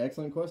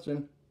 excellent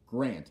question.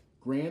 Grant.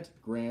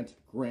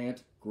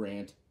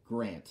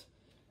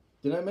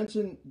 Did I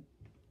mention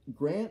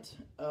Grant?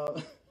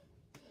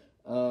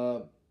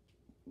 Well,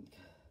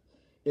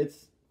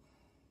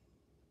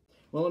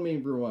 let me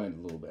rewind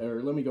a little bit,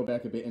 or let me go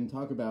back a bit and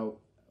talk about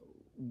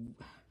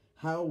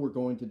how we're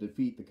going to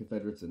defeat the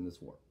Confederates in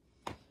this war.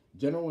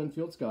 General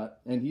Winfield Scott,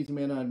 and he's a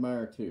man I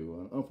admire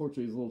too.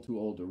 Unfortunately, he's a little too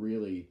old to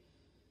really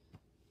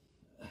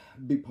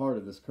be part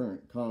of this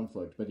current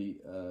conflict, but he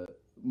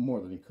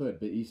more than he could.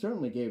 But he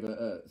certainly gave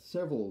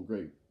several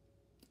great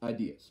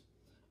ideas,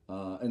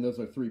 and those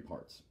are three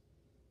parts.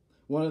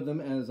 One of them,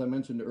 as I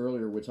mentioned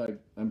earlier, which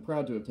I'm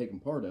proud to have taken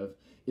part of,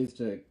 is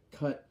to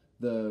cut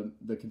the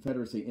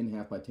Confederacy in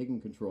half by taking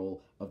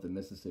control of the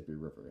Mississippi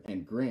River.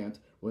 And Grant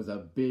was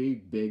a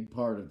big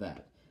part of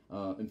that.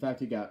 In fact,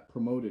 he got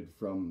promoted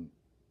from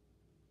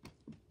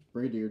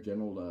brigadier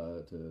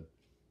general to,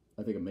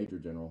 I think, a major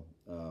general.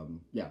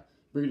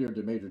 Brigadier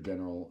to major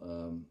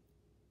general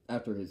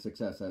after his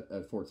success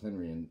at Forts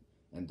Henry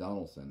and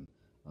Donelson.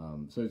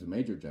 So he was a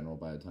major general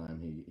by the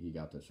time he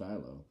got to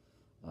Shiloh.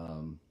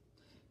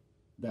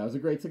 That was a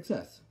great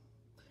success.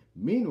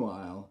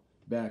 Meanwhile,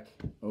 back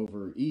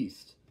over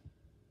east,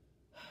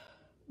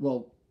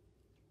 well,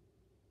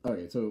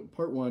 okay, so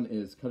part one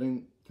is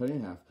cutting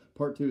in half.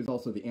 Part two is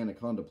also the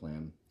Anaconda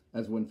Plan,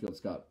 as Winfield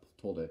Scott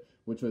told it,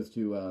 which was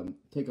to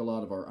take a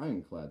lot of our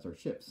ironclads, our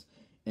ships,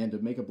 and to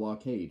make a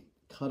blockade,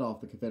 cut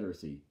off the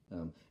Confederacy,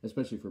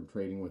 especially from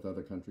trading with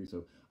other countries.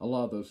 So a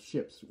lot of those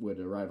ships would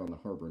arrive on the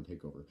harbor and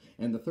take over.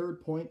 And the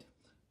third point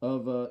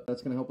of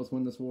that's going to help us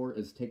win this war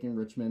is taking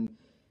Richmond.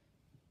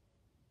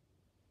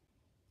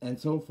 And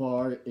so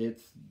far,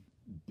 it's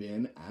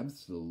been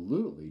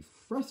absolutely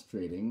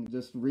frustrating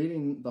just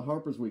reading the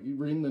Harper's Weekly,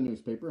 reading the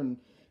newspaper, and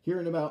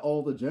hearing about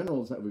all the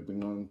generals that we've been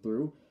going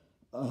through.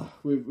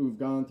 We've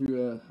gone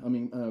through,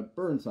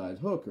 Burnside,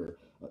 Hooker,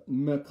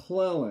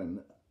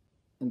 McClellan,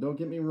 and don't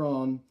get me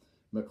wrong,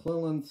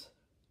 McClellan's,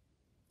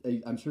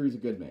 I'm sure he's a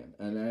good man,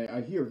 and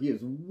I hear he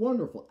is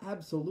wonderful,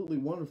 absolutely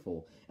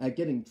wonderful at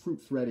getting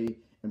troops ready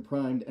and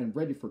primed and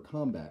ready for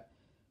combat.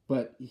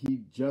 But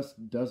he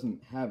just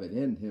doesn't have it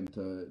in him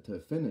to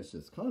finish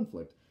this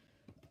conflict.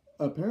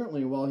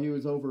 Apparently, while he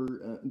was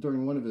over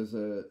during one of his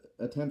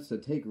attempts to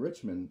take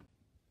Richmond,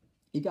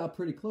 he got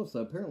pretty close.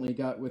 Apparently, he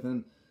got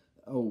within,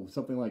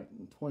 something like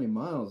 20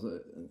 miles.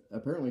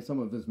 Apparently, some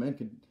of his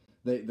men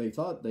they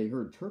thought they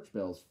heard church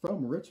bells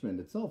from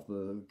Richmond itself,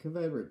 the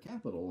Confederate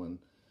capital, and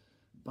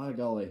by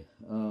golly.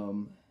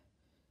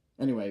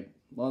 Anyway,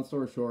 long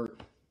story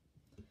short,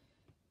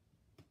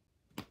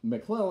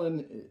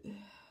 McClellan...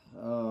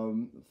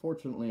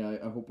 fortunately,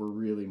 I hope we're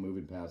really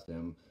moving past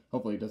him.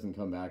 Hopefully, he doesn't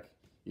come back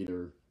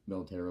either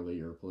militarily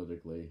or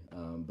politically.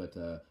 But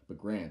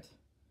Grant,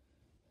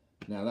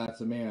 now that's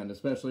a man,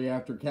 especially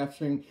after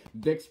capturing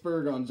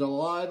Vicksburg on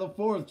July the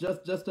 4th.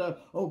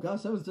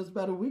 That was just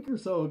about a week or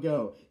so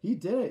ago. He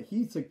did it.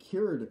 He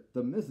secured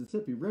the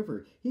Mississippi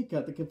River. He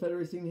cut the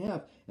Confederacy in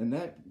half, and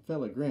that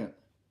fella Grant,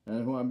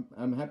 and who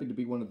I'm happy to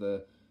be one of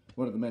the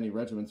many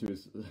regiments who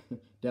is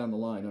down the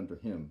line under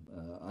him.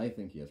 I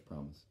think he has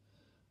promise.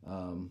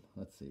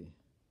 Let's see.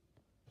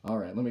 All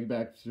right, let me get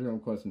back to your own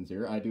questions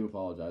here. I do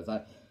apologize.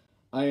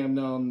 I am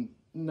known,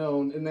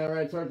 isn't that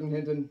right, Sergeant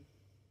Hinton?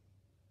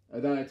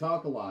 That I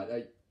talk a lot.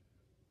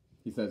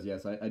 He says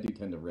yes, I do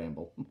tend to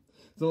ramble.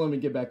 So let me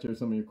get back to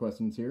some of your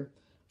questions here.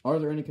 Are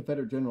there any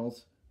Confederate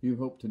generals you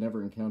hope to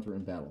never encounter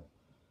in battle?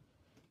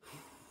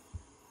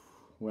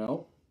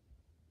 Well,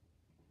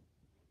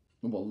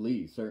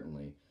 Lee,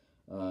 certainly.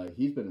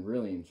 He's been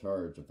really in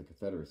charge of the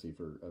Confederacy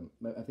for,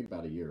 I think,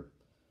 about a year.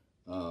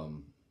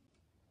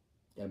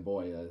 And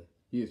boy,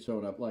 he has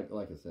shown up, like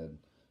I said,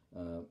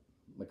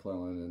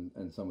 McClellan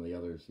and some of the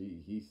others.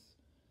 He's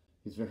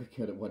very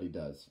good at what he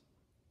does.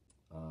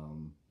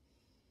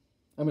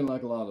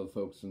 Like a lot of the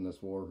folks in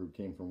this war who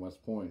came from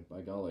West Point,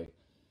 by golly,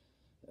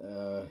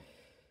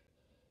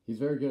 he's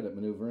very good at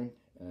maneuvering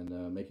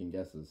and making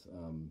guesses.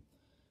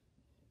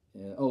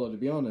 Although, to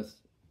be honest,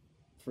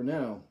 for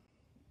now,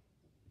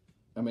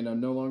 I'm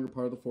no longer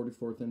part of the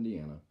 44th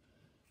Indiana.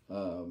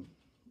 What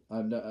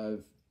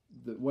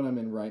I'm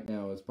in right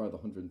now is part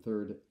of the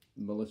 103rd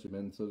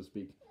Militiamen, so to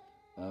speak.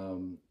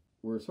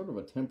 We're sort of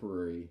a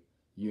temporary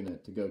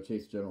unit to go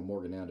chase General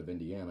Morgan out of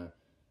Indiana.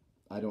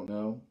 I don't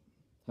know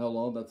how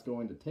long that's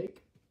going to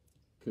take.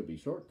 Could be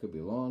short, could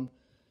be long.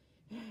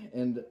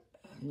 And,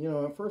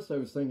 at first I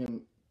was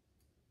thinking,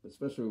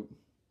 especially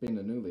being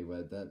a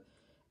newlywed, that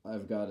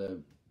I've got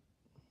to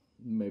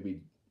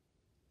maybe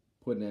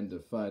put an end to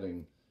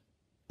fighting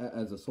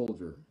as a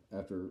soldier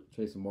after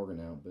chasing Morgan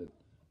out, but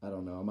I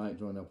don't know. I might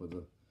join up with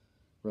the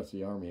rest of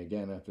the army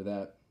again after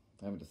that.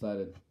 I haven't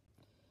decided.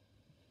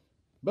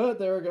 But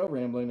there we go,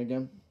 rambling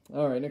again.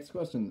 All right, next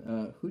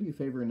question. Who do you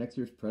favor in next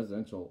year's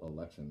presidential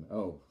election?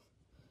 Oh,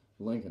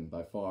 Lincoln,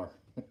 by far.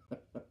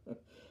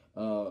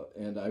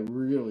 And I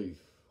really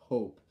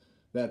hope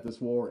that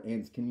this war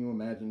ends. Can you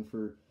imagine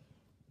for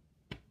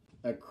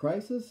a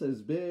crisis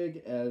as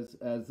big as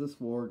this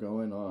war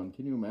going on?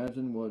 Can you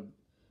imagine what...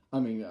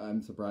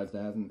 I'm surprised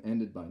it hasn't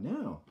ended by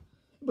now.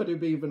 But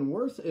it'd be even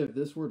worse if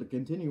this were to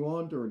continue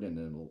on during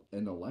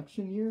an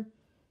election year.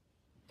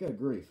 Good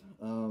grief.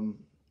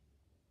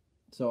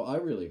 So I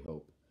really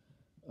hope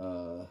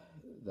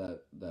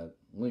that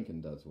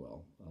Lincoln does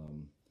well.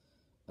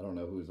 I don't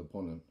know who his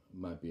opponent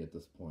might be at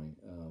this point.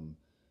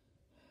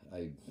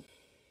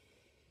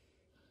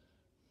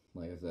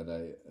 Like I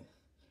said,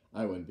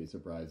 I wouldn't be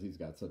surprised. He's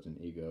got such an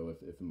ego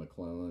if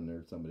McClellan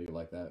or somebody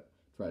like that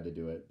tried to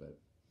do it.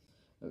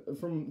 But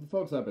from the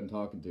folks I've been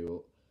talking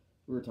to,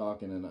 we were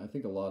talking, and I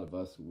think a lot of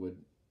us would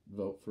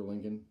vote for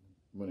Lincoln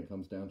when it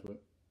comes down to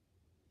it.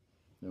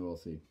 And we'll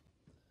see.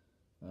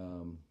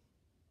 Um,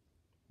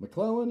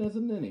 McClellan is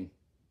a ninny.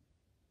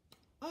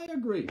 I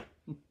agree.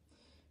 Do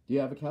you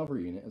have a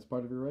cavalry unit as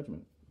part of your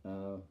regiment?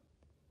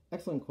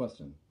 Excellent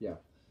question. Yeah.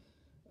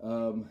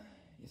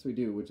 Yes, we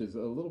do, which is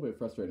a little bit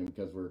frustrating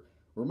because we're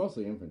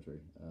mostly infantry,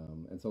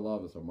 and so a lot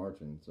of us are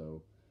marching.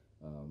 So,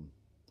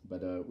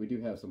 but we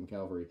do have some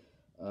cavalry.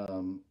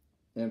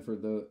 And for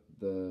the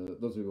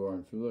those who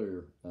aren't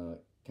familiar,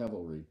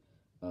 cavalry,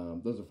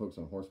 those are folks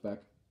on horseback.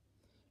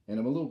 And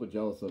I'm a little bit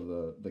jealous of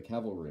the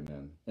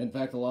cavalrymen. In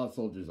fact, a lot of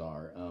soldiers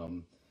are.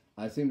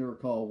 I seem to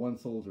recall one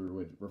soldier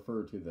would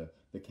refer to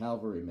the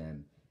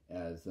cavalrymen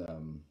as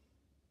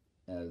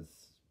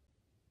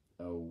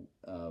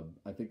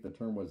I think the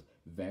term was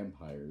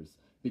vampires,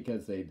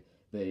 because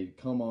they'd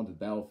come onto the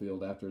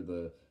battlefield after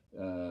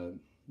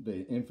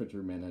the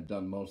infantrymen had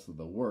done most of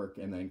the work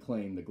and then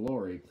claim the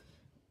glory.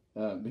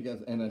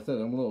 And I said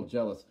I'm a little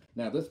jealous.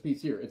 Now this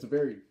piece here, it's a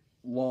very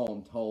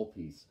long, tall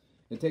piece.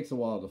 It takes a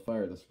while to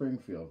fire the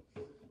Springfield.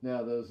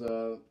 Now those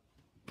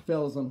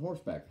fellas on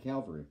horseback,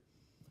 cavalry,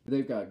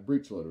 they've got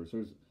breech loaders.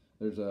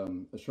 There's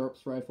a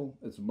Sharps rifle.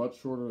 It's much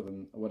shorter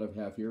than what I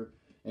have here.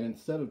 And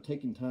instead of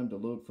taking time to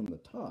load from the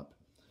top,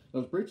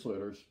 those breech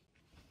loaders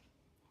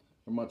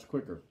are much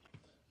quicker.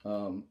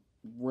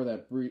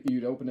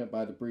 You'd open it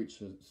by the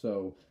breech.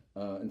 So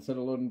instead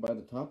of loading by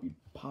the top, you'd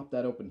pop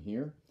that open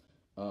here.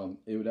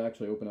 It would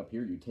actually open up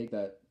here. You take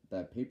that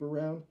paper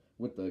round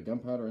with the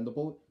gunpowder and the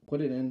bullet,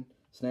 put it in,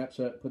 snap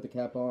shut, put the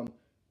cap on,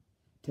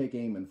 take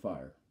aim and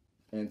fire.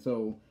 And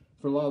so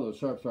for a lot of those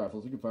Sharps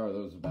rifles, you can fire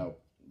those about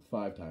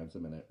 5 times a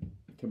minute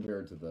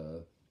compared to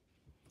the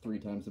 3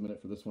 times a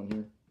minute for this one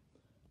here.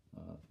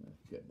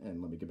 Good.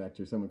 And let me get back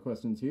to some of the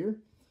questions here.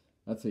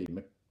 Let's see.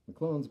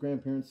 McClellan's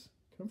grandparents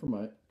come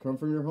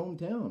from your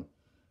hometown.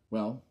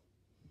 Well,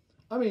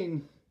 I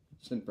mean,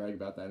 shouldn't brag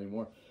about that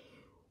anymore.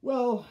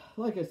 Well,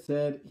 like I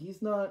said,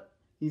 he's not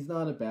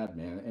a bad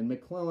man. And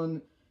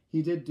McClellan,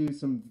 he did do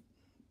some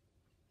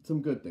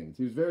good things.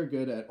 He was very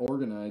good at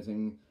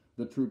organizing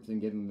the troops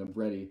and getting them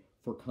ready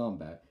for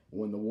combat.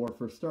 When the war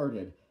first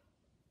started,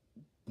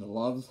 a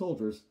lot of the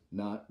soldiers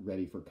not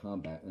ready for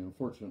combat, and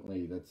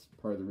unfortunately that's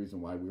part of the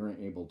reason why we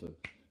weren't able to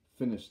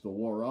finish the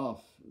war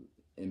off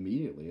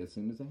immediately as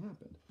soon as it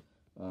happened.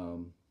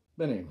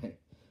 But anyway,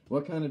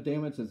 what kind of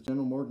damage has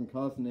General Morgan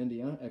caused in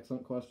Indiana?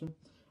 Excellent question.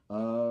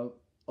 A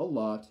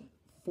lot.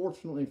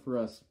 Fortunately for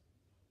us,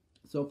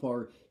 so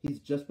far he's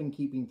just been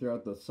keeping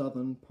throughout the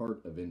southern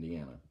part of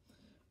Indiana.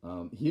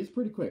 He is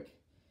pretty quick,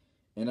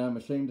 and I'm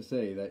ashamed to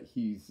say that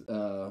he's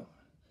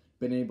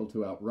been able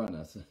to outrun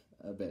us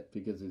a bit,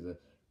 because he's a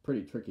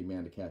pretty tricky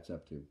man to catch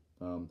up to.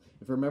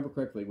 If I remember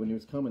correctly, when he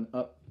was coming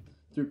up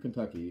through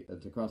Kentucky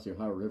to cross the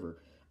Ohio River,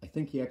 I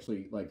think he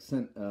actually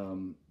sent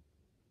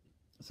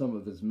some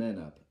of his men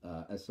up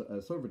as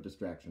sort of a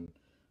distraction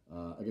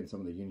against some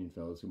of the Union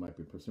fellows who might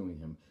be pursuing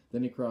him.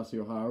 Then he crossed the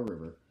Ohio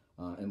River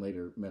and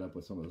later met up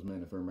with some of those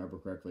men, if I remember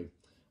correctly.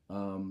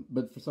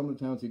 But for some of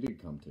the towns he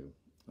did come to.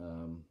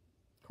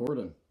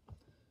 Corydon,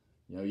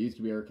 it used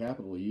to be our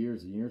capital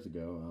years and years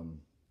ago.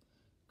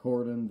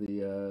 Corydon,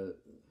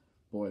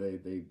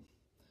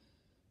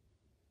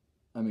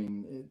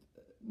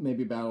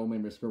 maybe battle,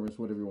 maybe a skirmish,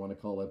 whatever you want to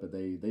call it, but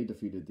they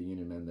defeated the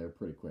Union men there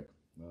pretty quick.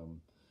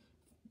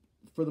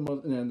 For the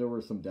most, and there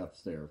were some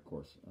deaths there, of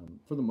course.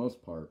 For the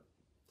most part,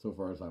 so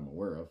far as I'm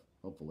aware of,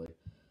 hopefully,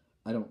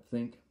 I don't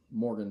think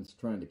Morgan's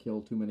trying to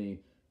kill too many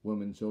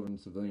women, children,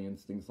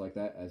 civilians, things like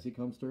that as he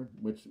comes to,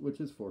 which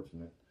is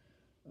fortunate.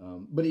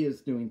 But he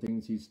is doing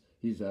things. He's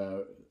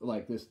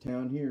like this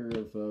town here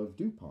of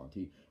DuPont.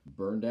 He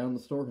burned down the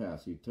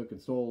storehouse. He took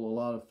and stole a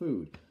lot of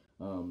food.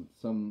 A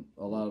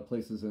lot of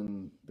places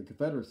in the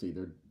Confederacy,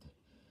 they're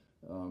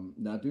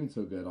not doing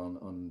so good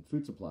on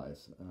food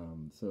supplies.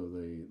 So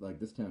like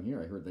this town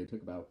here, I heard they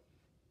took about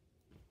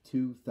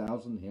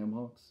 2,000 ham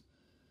hocks.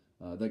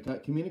 They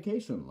got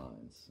communication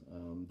lines.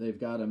 They've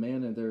got a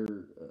man in there.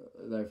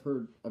 I've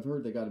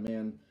heard they got a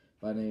man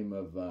by the name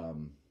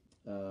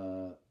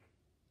of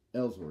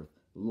Ellsworth.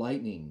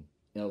 Lightning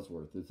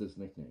Ellsworth is his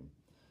nickname,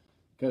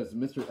 because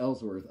Mr.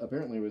 Ellsworth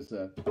apparently was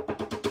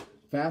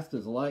fast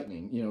as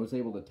lightning. Was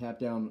able to tap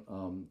down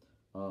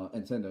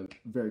and send a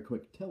very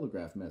quick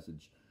telegraph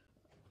message,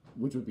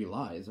 which would be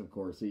lies, of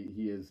course.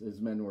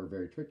 His men were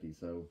very tricky.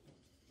 So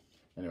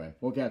anyway,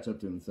 we'll catch up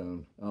to him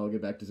soon. I'll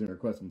get back to sooner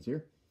questions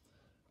here.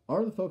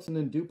 Are the folks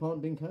in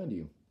DuPont being kind to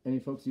you? Any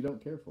folks you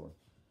don't care for?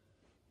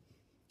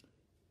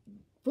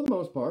 For the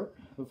most part,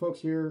 the folks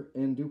here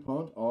in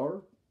DuPont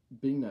are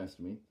being nice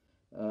to me.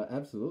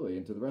 Absolutely,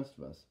 and to the rest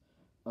of us.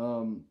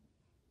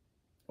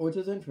 Which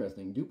is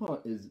interesting.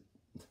 DuPont is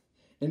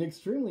an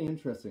extremely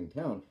interesting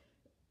town.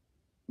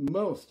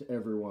 Most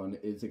everyone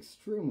is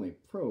extremely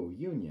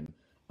pro-union.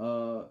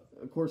 Of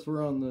course,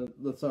 we're on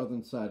the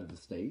southern side of the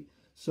state,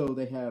 so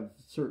they have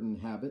certain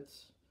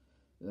habits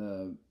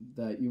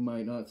that you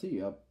might not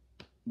see up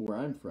where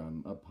I'm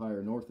from, up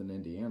higher north in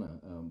Indiana,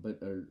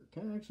 but are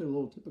kind of actually a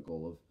little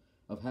typical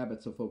of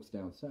habits of folks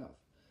down south.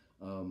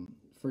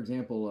 For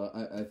example,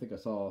 I think I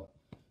saw,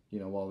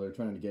 while they're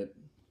trying to get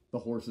the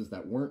horses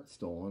that weren't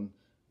stolen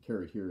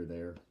carried here or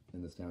there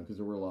in this town, because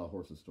there were a lot of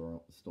horses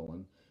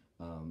stolen.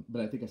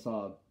 But I think I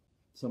saw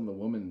some of the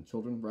women and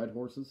children ride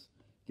horses,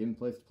 getting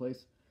place to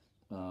place.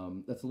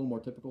 That's a little more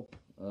typical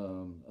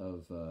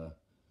of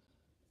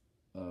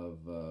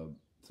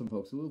some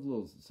folks who live a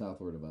little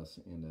southward of us,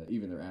 and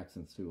even their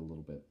accents too a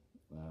little bit.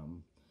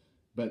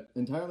 But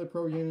entirely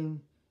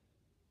pro-union,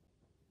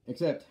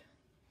 except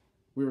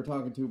we were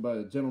talking to about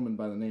a gentleman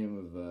by the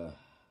name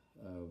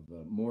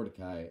of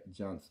Mordecai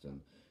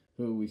Johnston,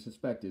 who we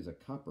suspect is a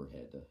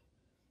copperhead.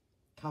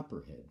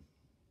 Copperhead.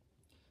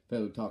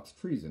 Fellow who talks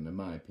treason, in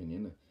my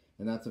opinion,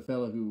 and that's a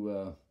fellow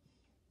who,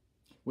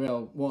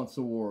 wants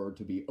the war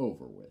to be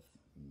over with.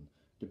 And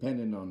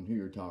depending on who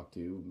you talk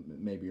to,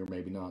 maybe or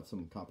maybe not,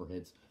 some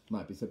copperheads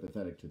might be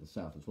sympathetic to the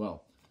South as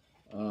well.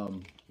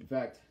 In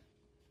fact,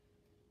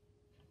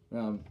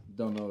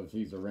 don't know if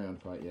he's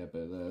around quite yet,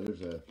 but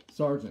there's a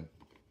sergeant,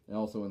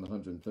 also in the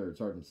 103rd,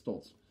 Sergeant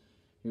Stoltz,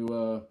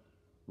 who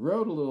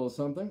wrote a little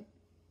something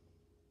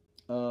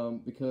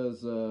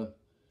because,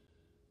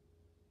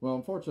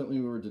 unfortunately,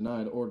 we were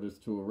denied orders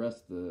to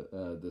arrest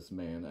this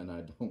man, and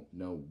I don't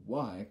know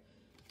why.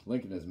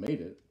 Lincoln has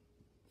made it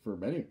for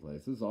many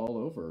places all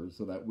over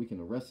so that we can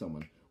arrest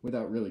someone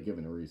without really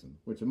giving a reason,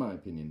 which in my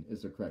opinion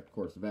is the correct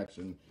course of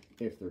action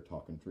if they're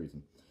talking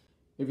treason.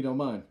 If you don't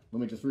mind,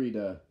 let me just read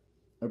a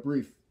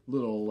brief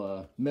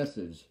little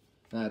message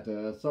that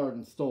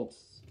Sergeant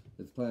Stoltz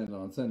is planning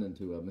on sending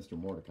to Mr.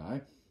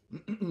 Mordecai.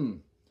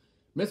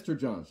 Mr.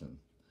 Johnson,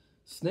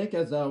 snake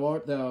as thou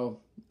art, thou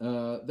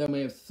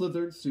may have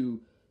slithered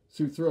through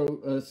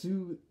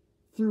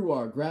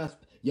our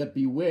grasp, yet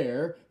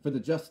beware, for the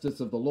justice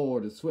of the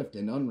Lord is swift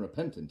and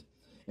unrepentant.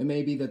 It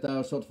may be that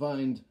thou shalt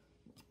find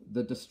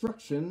the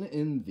destruction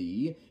in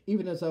thee,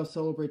 even as thou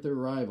celebrate the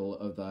arrival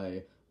of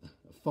thy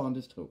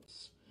fondest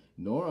hopes.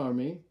 Nor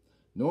army,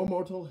 nor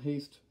mortal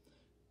haste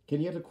can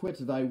yet acquit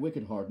thy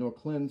wicked heart, nor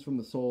cleanse from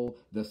the soul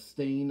the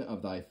stain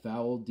of thy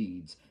foul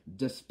deeds.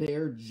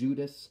 Despair,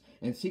 Judas,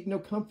 and seek no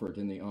comfort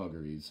in the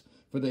auguries,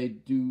 for they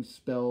do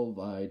spell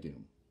thy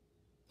doom.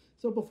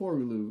 So before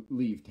we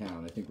leave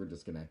town, I think we're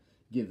just going to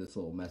give this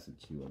little message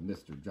to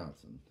Mr.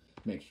 Johnson.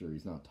 Make sure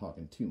he's not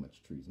talking too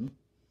much treason.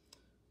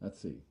 Let's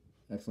see.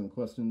 Excellent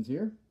questions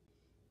here.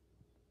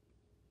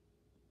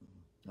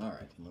 All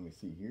right, let me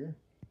see here.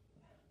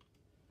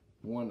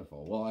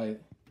 Wonderful. Well,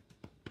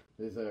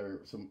 these are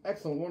some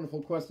excellent,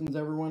 wonderful questions,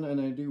 everyone, and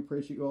I do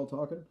appreciate you all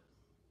talking.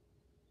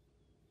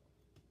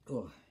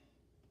 Oh,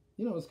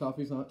 this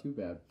coffee's not too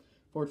bad.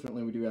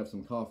 Fortunately, we do have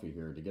some coffee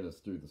here to get us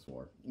through this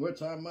war,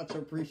 which I much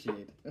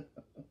appreciate.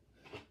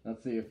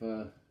 Let's see if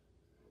I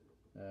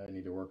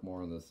need to work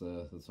more on this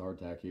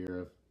hardtack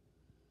here.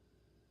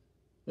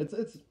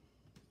 It's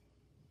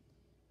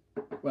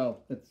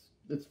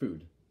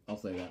food. I'll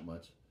say that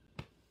much.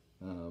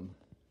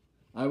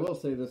 I will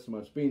say this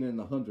much: being in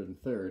the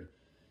 103rd,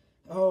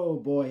 oh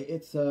boy,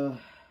 it's an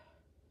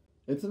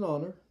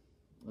honor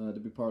to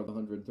be part of the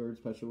 103rd,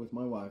 especially with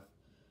my wife.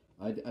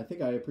 I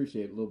think I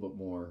appreciate it a little bit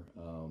more,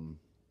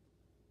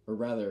 or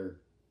rather,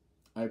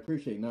 I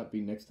appreciate not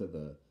being next to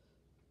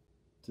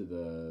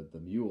the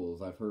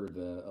mules. I've heard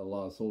a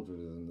lot of soldiers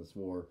in this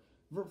war,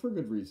 for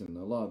good reason.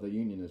 A lot of the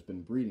Union has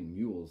been breeding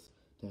mules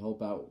to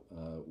help out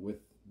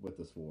with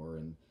this war,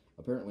 and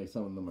apparently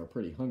some of them are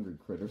pretty hungry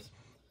critters.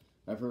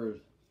 I've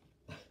heard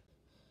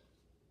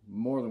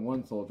more than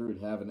one soldier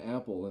would have an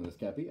apple in his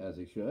kepi, as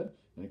he should,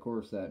 and of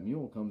course that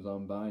mule comes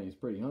on by and he's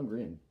pretty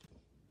hungry and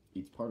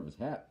eats part of his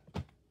hat.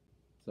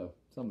 So,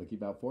 something to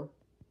keep out for.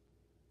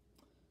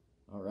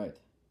 All right.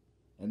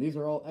 And these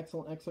are all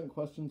excellent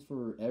questions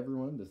for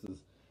everyone. This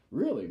is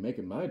really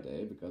making my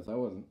day because I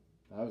wasn't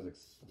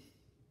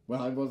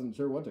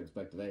sure what to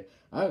expect today.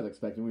 I was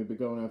expecting we'd be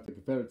going after the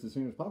Confederates as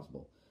soon as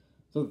possible.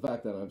 So the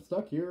fact that I'm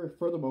stuck here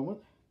for the moment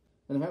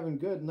and having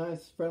good,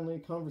 nice, friendly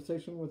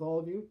conversation with all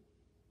of you,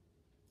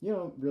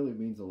 really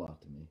means a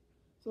lot to me.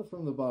 So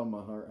from the bottom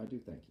of my heart, I do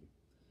thank you.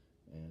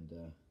 And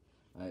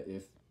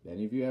if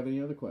any of you have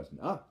any other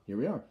questions, here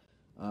we are.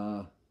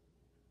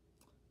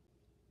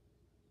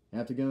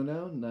 Have to go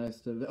now.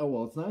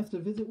 It's nice to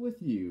visit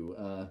with you.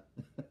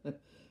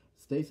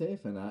 Stay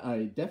safe, and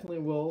I definitely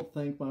will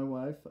thank my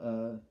wife.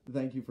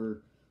 Thank you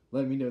for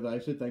letting me know that I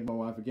should thank my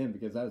wife again,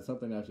 because that is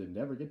something I should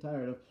never get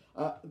tired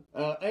of.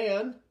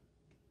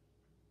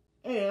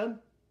 And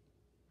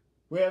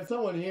we have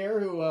someone here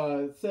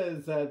who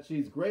says that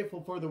she's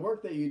grateful for the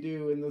work that you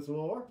do in this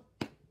war.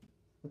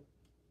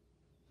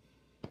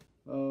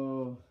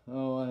 Oh,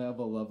 I have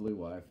a lovely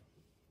wife.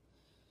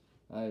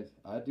 I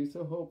do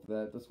so hope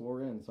that this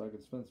war ends so I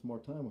can spend some more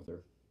time with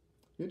her.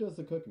 Who does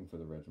the cooking for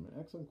the regiment?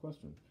 Excellent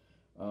question.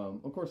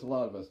 Of course, a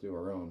lot of us do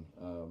our own.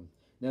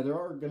 Now, there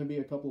are going to be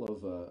a couple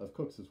of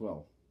cooks as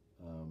well,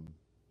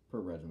 per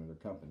regiment or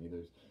company.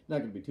 There's not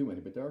going to be too many,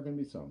 but there are going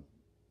to be some.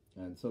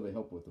 And so they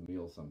help with the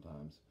meals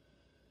sometimes.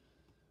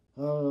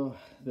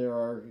 There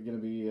are going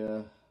to be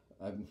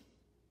I'm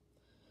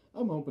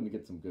hoping to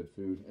get some good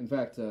food. In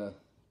fact, if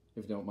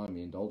you don't mind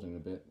me indulging a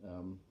bit,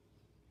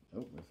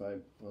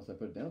 unless I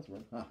put it down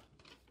somewhere.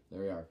 There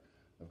we are.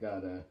 I've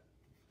got for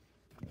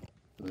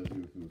those of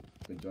you who've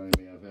been joining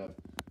me,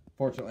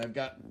 fortunately, I've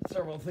got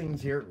several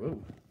things here. Whoa.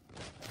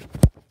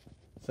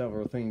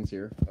 Several things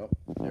here. Oh,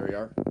 there we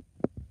are.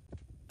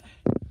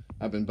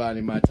 I've been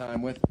biding my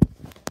time with.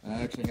 I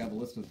actually have a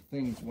list of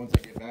things once I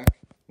get back.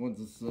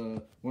 Once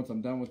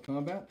I'm done with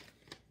combat,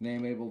 and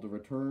I'm able to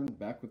return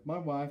back with my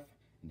wife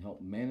and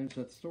help manage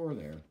that store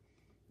there.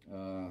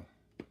 Well,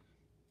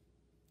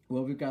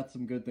 we've got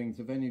some good things.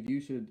 If any of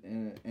you should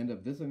end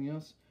up visiting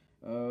us,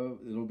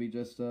 it'll be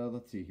just,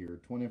 let's see here,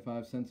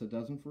 25 cents a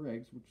dozen for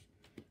eggs, which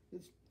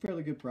is a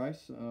fairly good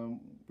price.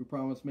 We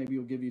promise maybe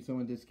we'll give you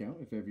some discount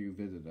if ever you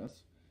visit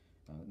us.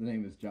 The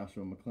name is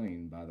Joshua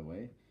McLean, by the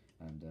way.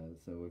 And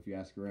so if you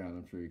ask around,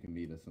 I'm sure you can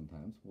meet us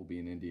sometimes. We'll be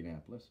in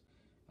Indianapolis.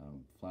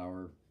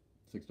 Flour,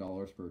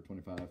 $6 per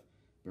 25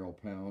 barrel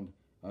pound.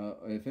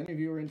 If any of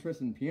you are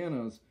interested in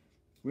pianos,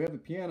 we have a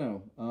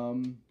piano.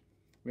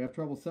 We have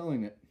trouble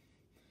selling it.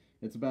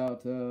 It's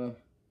about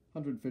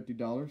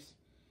 $150.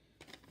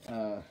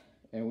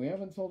 And we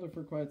haven't sold it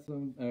for quite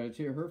some...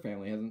 her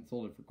family hasn't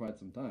sold it for quite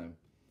some time.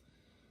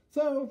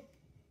 So,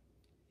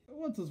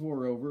 once this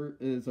war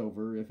is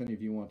over, if any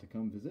of you want to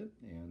come visit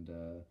and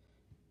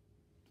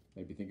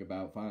maybe think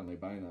about finally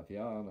buying that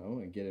piano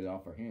and get it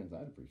off our hands,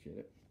 I'd appreciate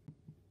it.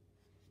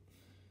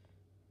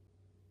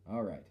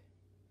 All right.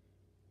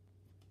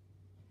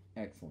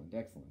 Excellent.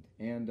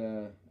 And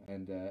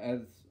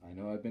as I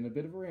know, I've been a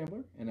bit of a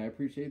rambler, and I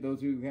appreciate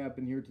those who have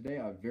been here today.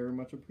 I very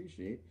much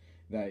appreciate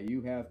that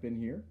you have been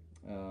here,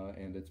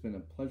 and it's been a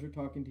pleasure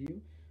talking to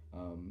you.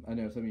 I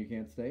know some of you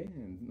can't stay,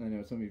 and I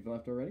know some of you've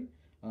left already.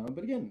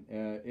 But again,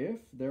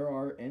 if there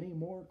are any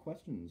more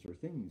questions or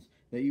things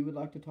that you would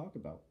like to talk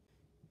about,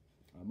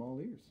 I'm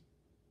all ears.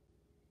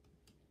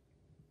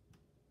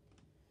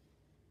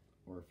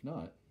 Or if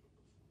not,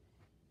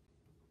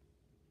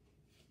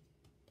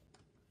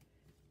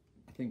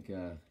 I think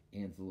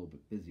Anne's a little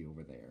bit busy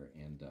over there,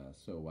 and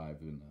so I've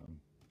been,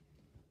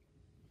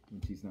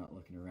 when she's not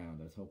looking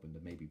around, I was hoping to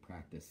maybe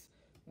practice,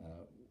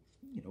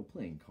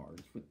 playing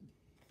cards with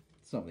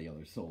some of the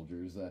other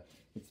soldiers.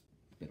 It's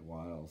been a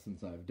while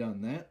since I've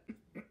done that.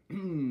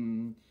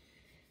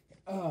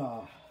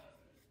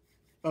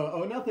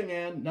 Oh, nothing,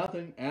 Anne.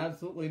 Nothing.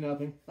 Absolutely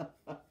nothing.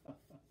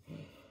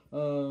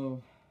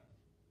 Oh,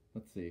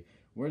 let's see.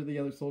 Where do the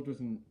other soldiers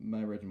in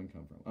my regiment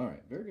come from? All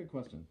right, very good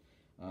question.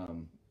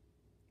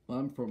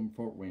 I'm from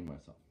Fort Wayne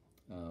myself,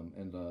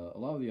 and a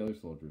lot of the other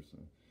soldiers,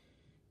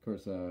 of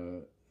course,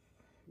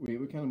 we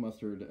kind of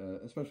mustered,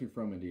 especially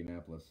from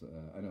Indianapolis.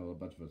 I know a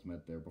bunch of us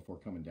met there before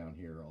coming down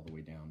here all the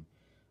way down.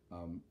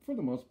 For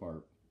the most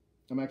part,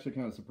 I'm actually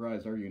kind of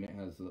surprised our unit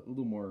has a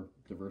little more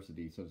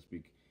diversity, so to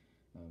speak.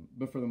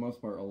 But for the most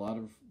part, a lot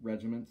of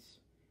regiments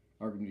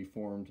are going to be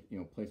formed,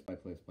 place by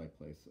place by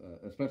place,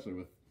 especially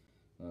with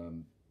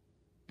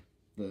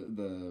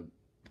the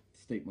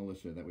state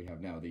militia that we have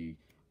now, the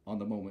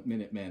on-the-moment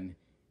Minutemen.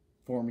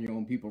 Form your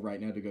own people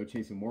right now to go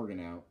chasing Morgan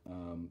out.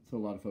 So a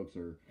lot of folks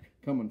are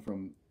coming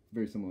from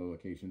very similar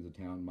locations. A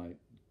town might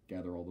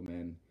gather all the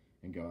men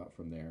and go out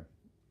from there.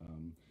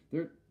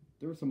 There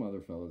were some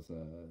other fellas.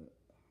 Oh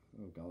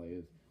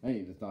golly, I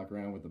need to talk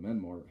around with the men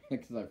more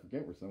because I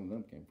forget where some of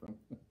them came from.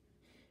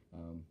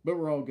 But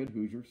we're all good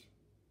Hoosiers.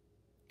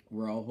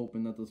 We're all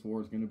hoping that this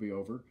war is going to be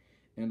over,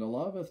 and a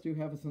lot of us do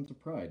have a sense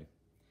of pride.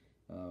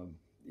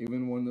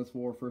 Even when this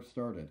war first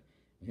started,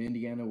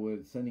 Indiana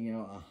was sending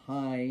out a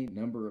high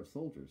number of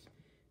soldiers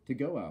to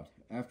go out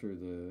after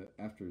the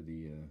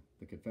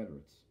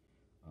Confederates,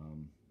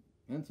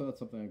 and so that's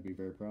something I'd be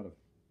very proud of.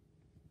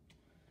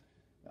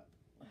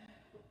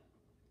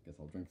 Guess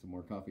I'll drink some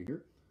more coffee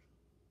here.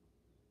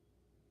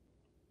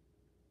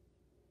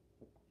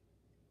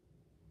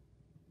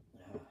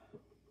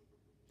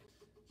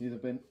 These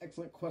have been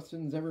excellent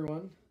questions,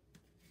 everyone.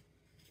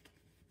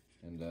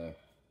 And,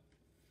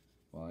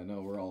 well, I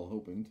know we're all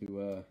hoping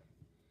to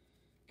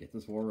get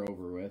this war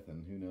over with,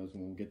 and who knows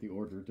when we'll get the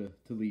order to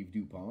leave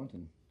DuPont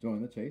and join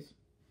the chase.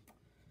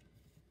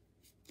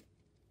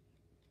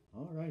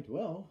 All right,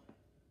 well,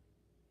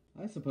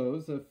 I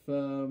suppose if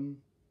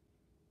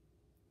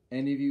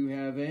any of you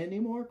have any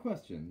more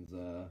questions,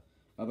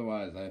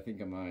 otherwise I think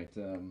I might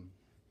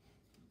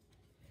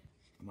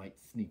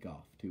sneak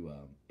off to,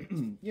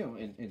 and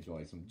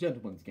enjoy some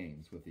gentlemen's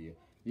games with the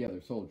other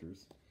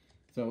soldiers.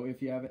 So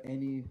if you have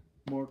any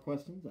more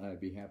questions,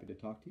 I'd be happy to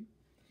talk to you.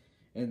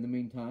 In the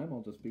meantime,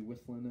 I'll just be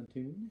whistling a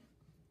tune.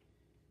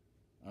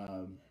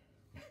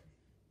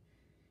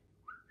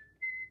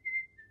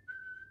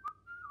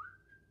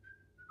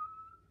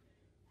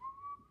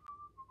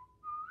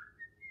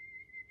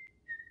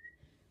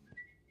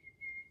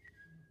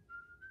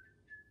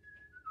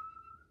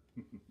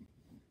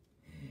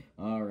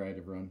 All right,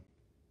 everyone.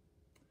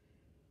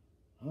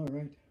 All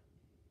right.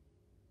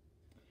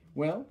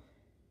 Well,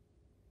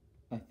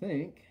 I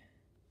think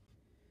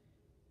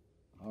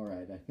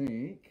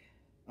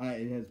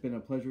it has been a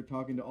pleasure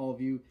talking to all of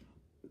you.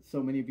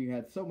 so many of you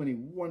had so many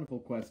wonderful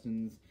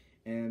questions,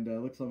 and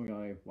looks like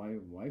my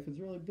wife is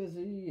really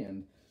busy,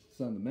 and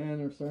some of the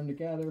men are starting to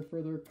gather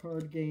for their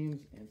card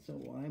games, and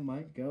so I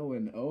might go.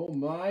 And oh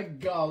my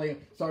golly,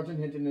 Sergeant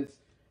Hinton is,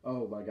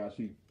 oh my gosh,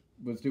 he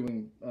was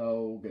doing,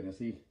 oh goodness,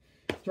 he's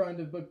trying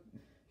to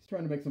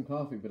make some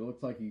coffee, but it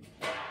looks like he,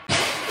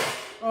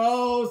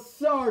 oh,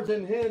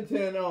 Sergeant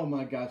Hinton, oh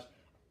my gosh,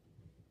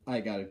 I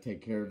gotta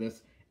take care of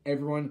this.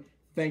 Everyone,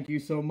 thank you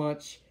so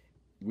much.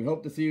 We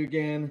hope to see you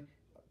again.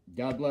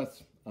 God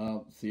bless.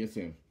 I'll see you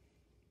soon.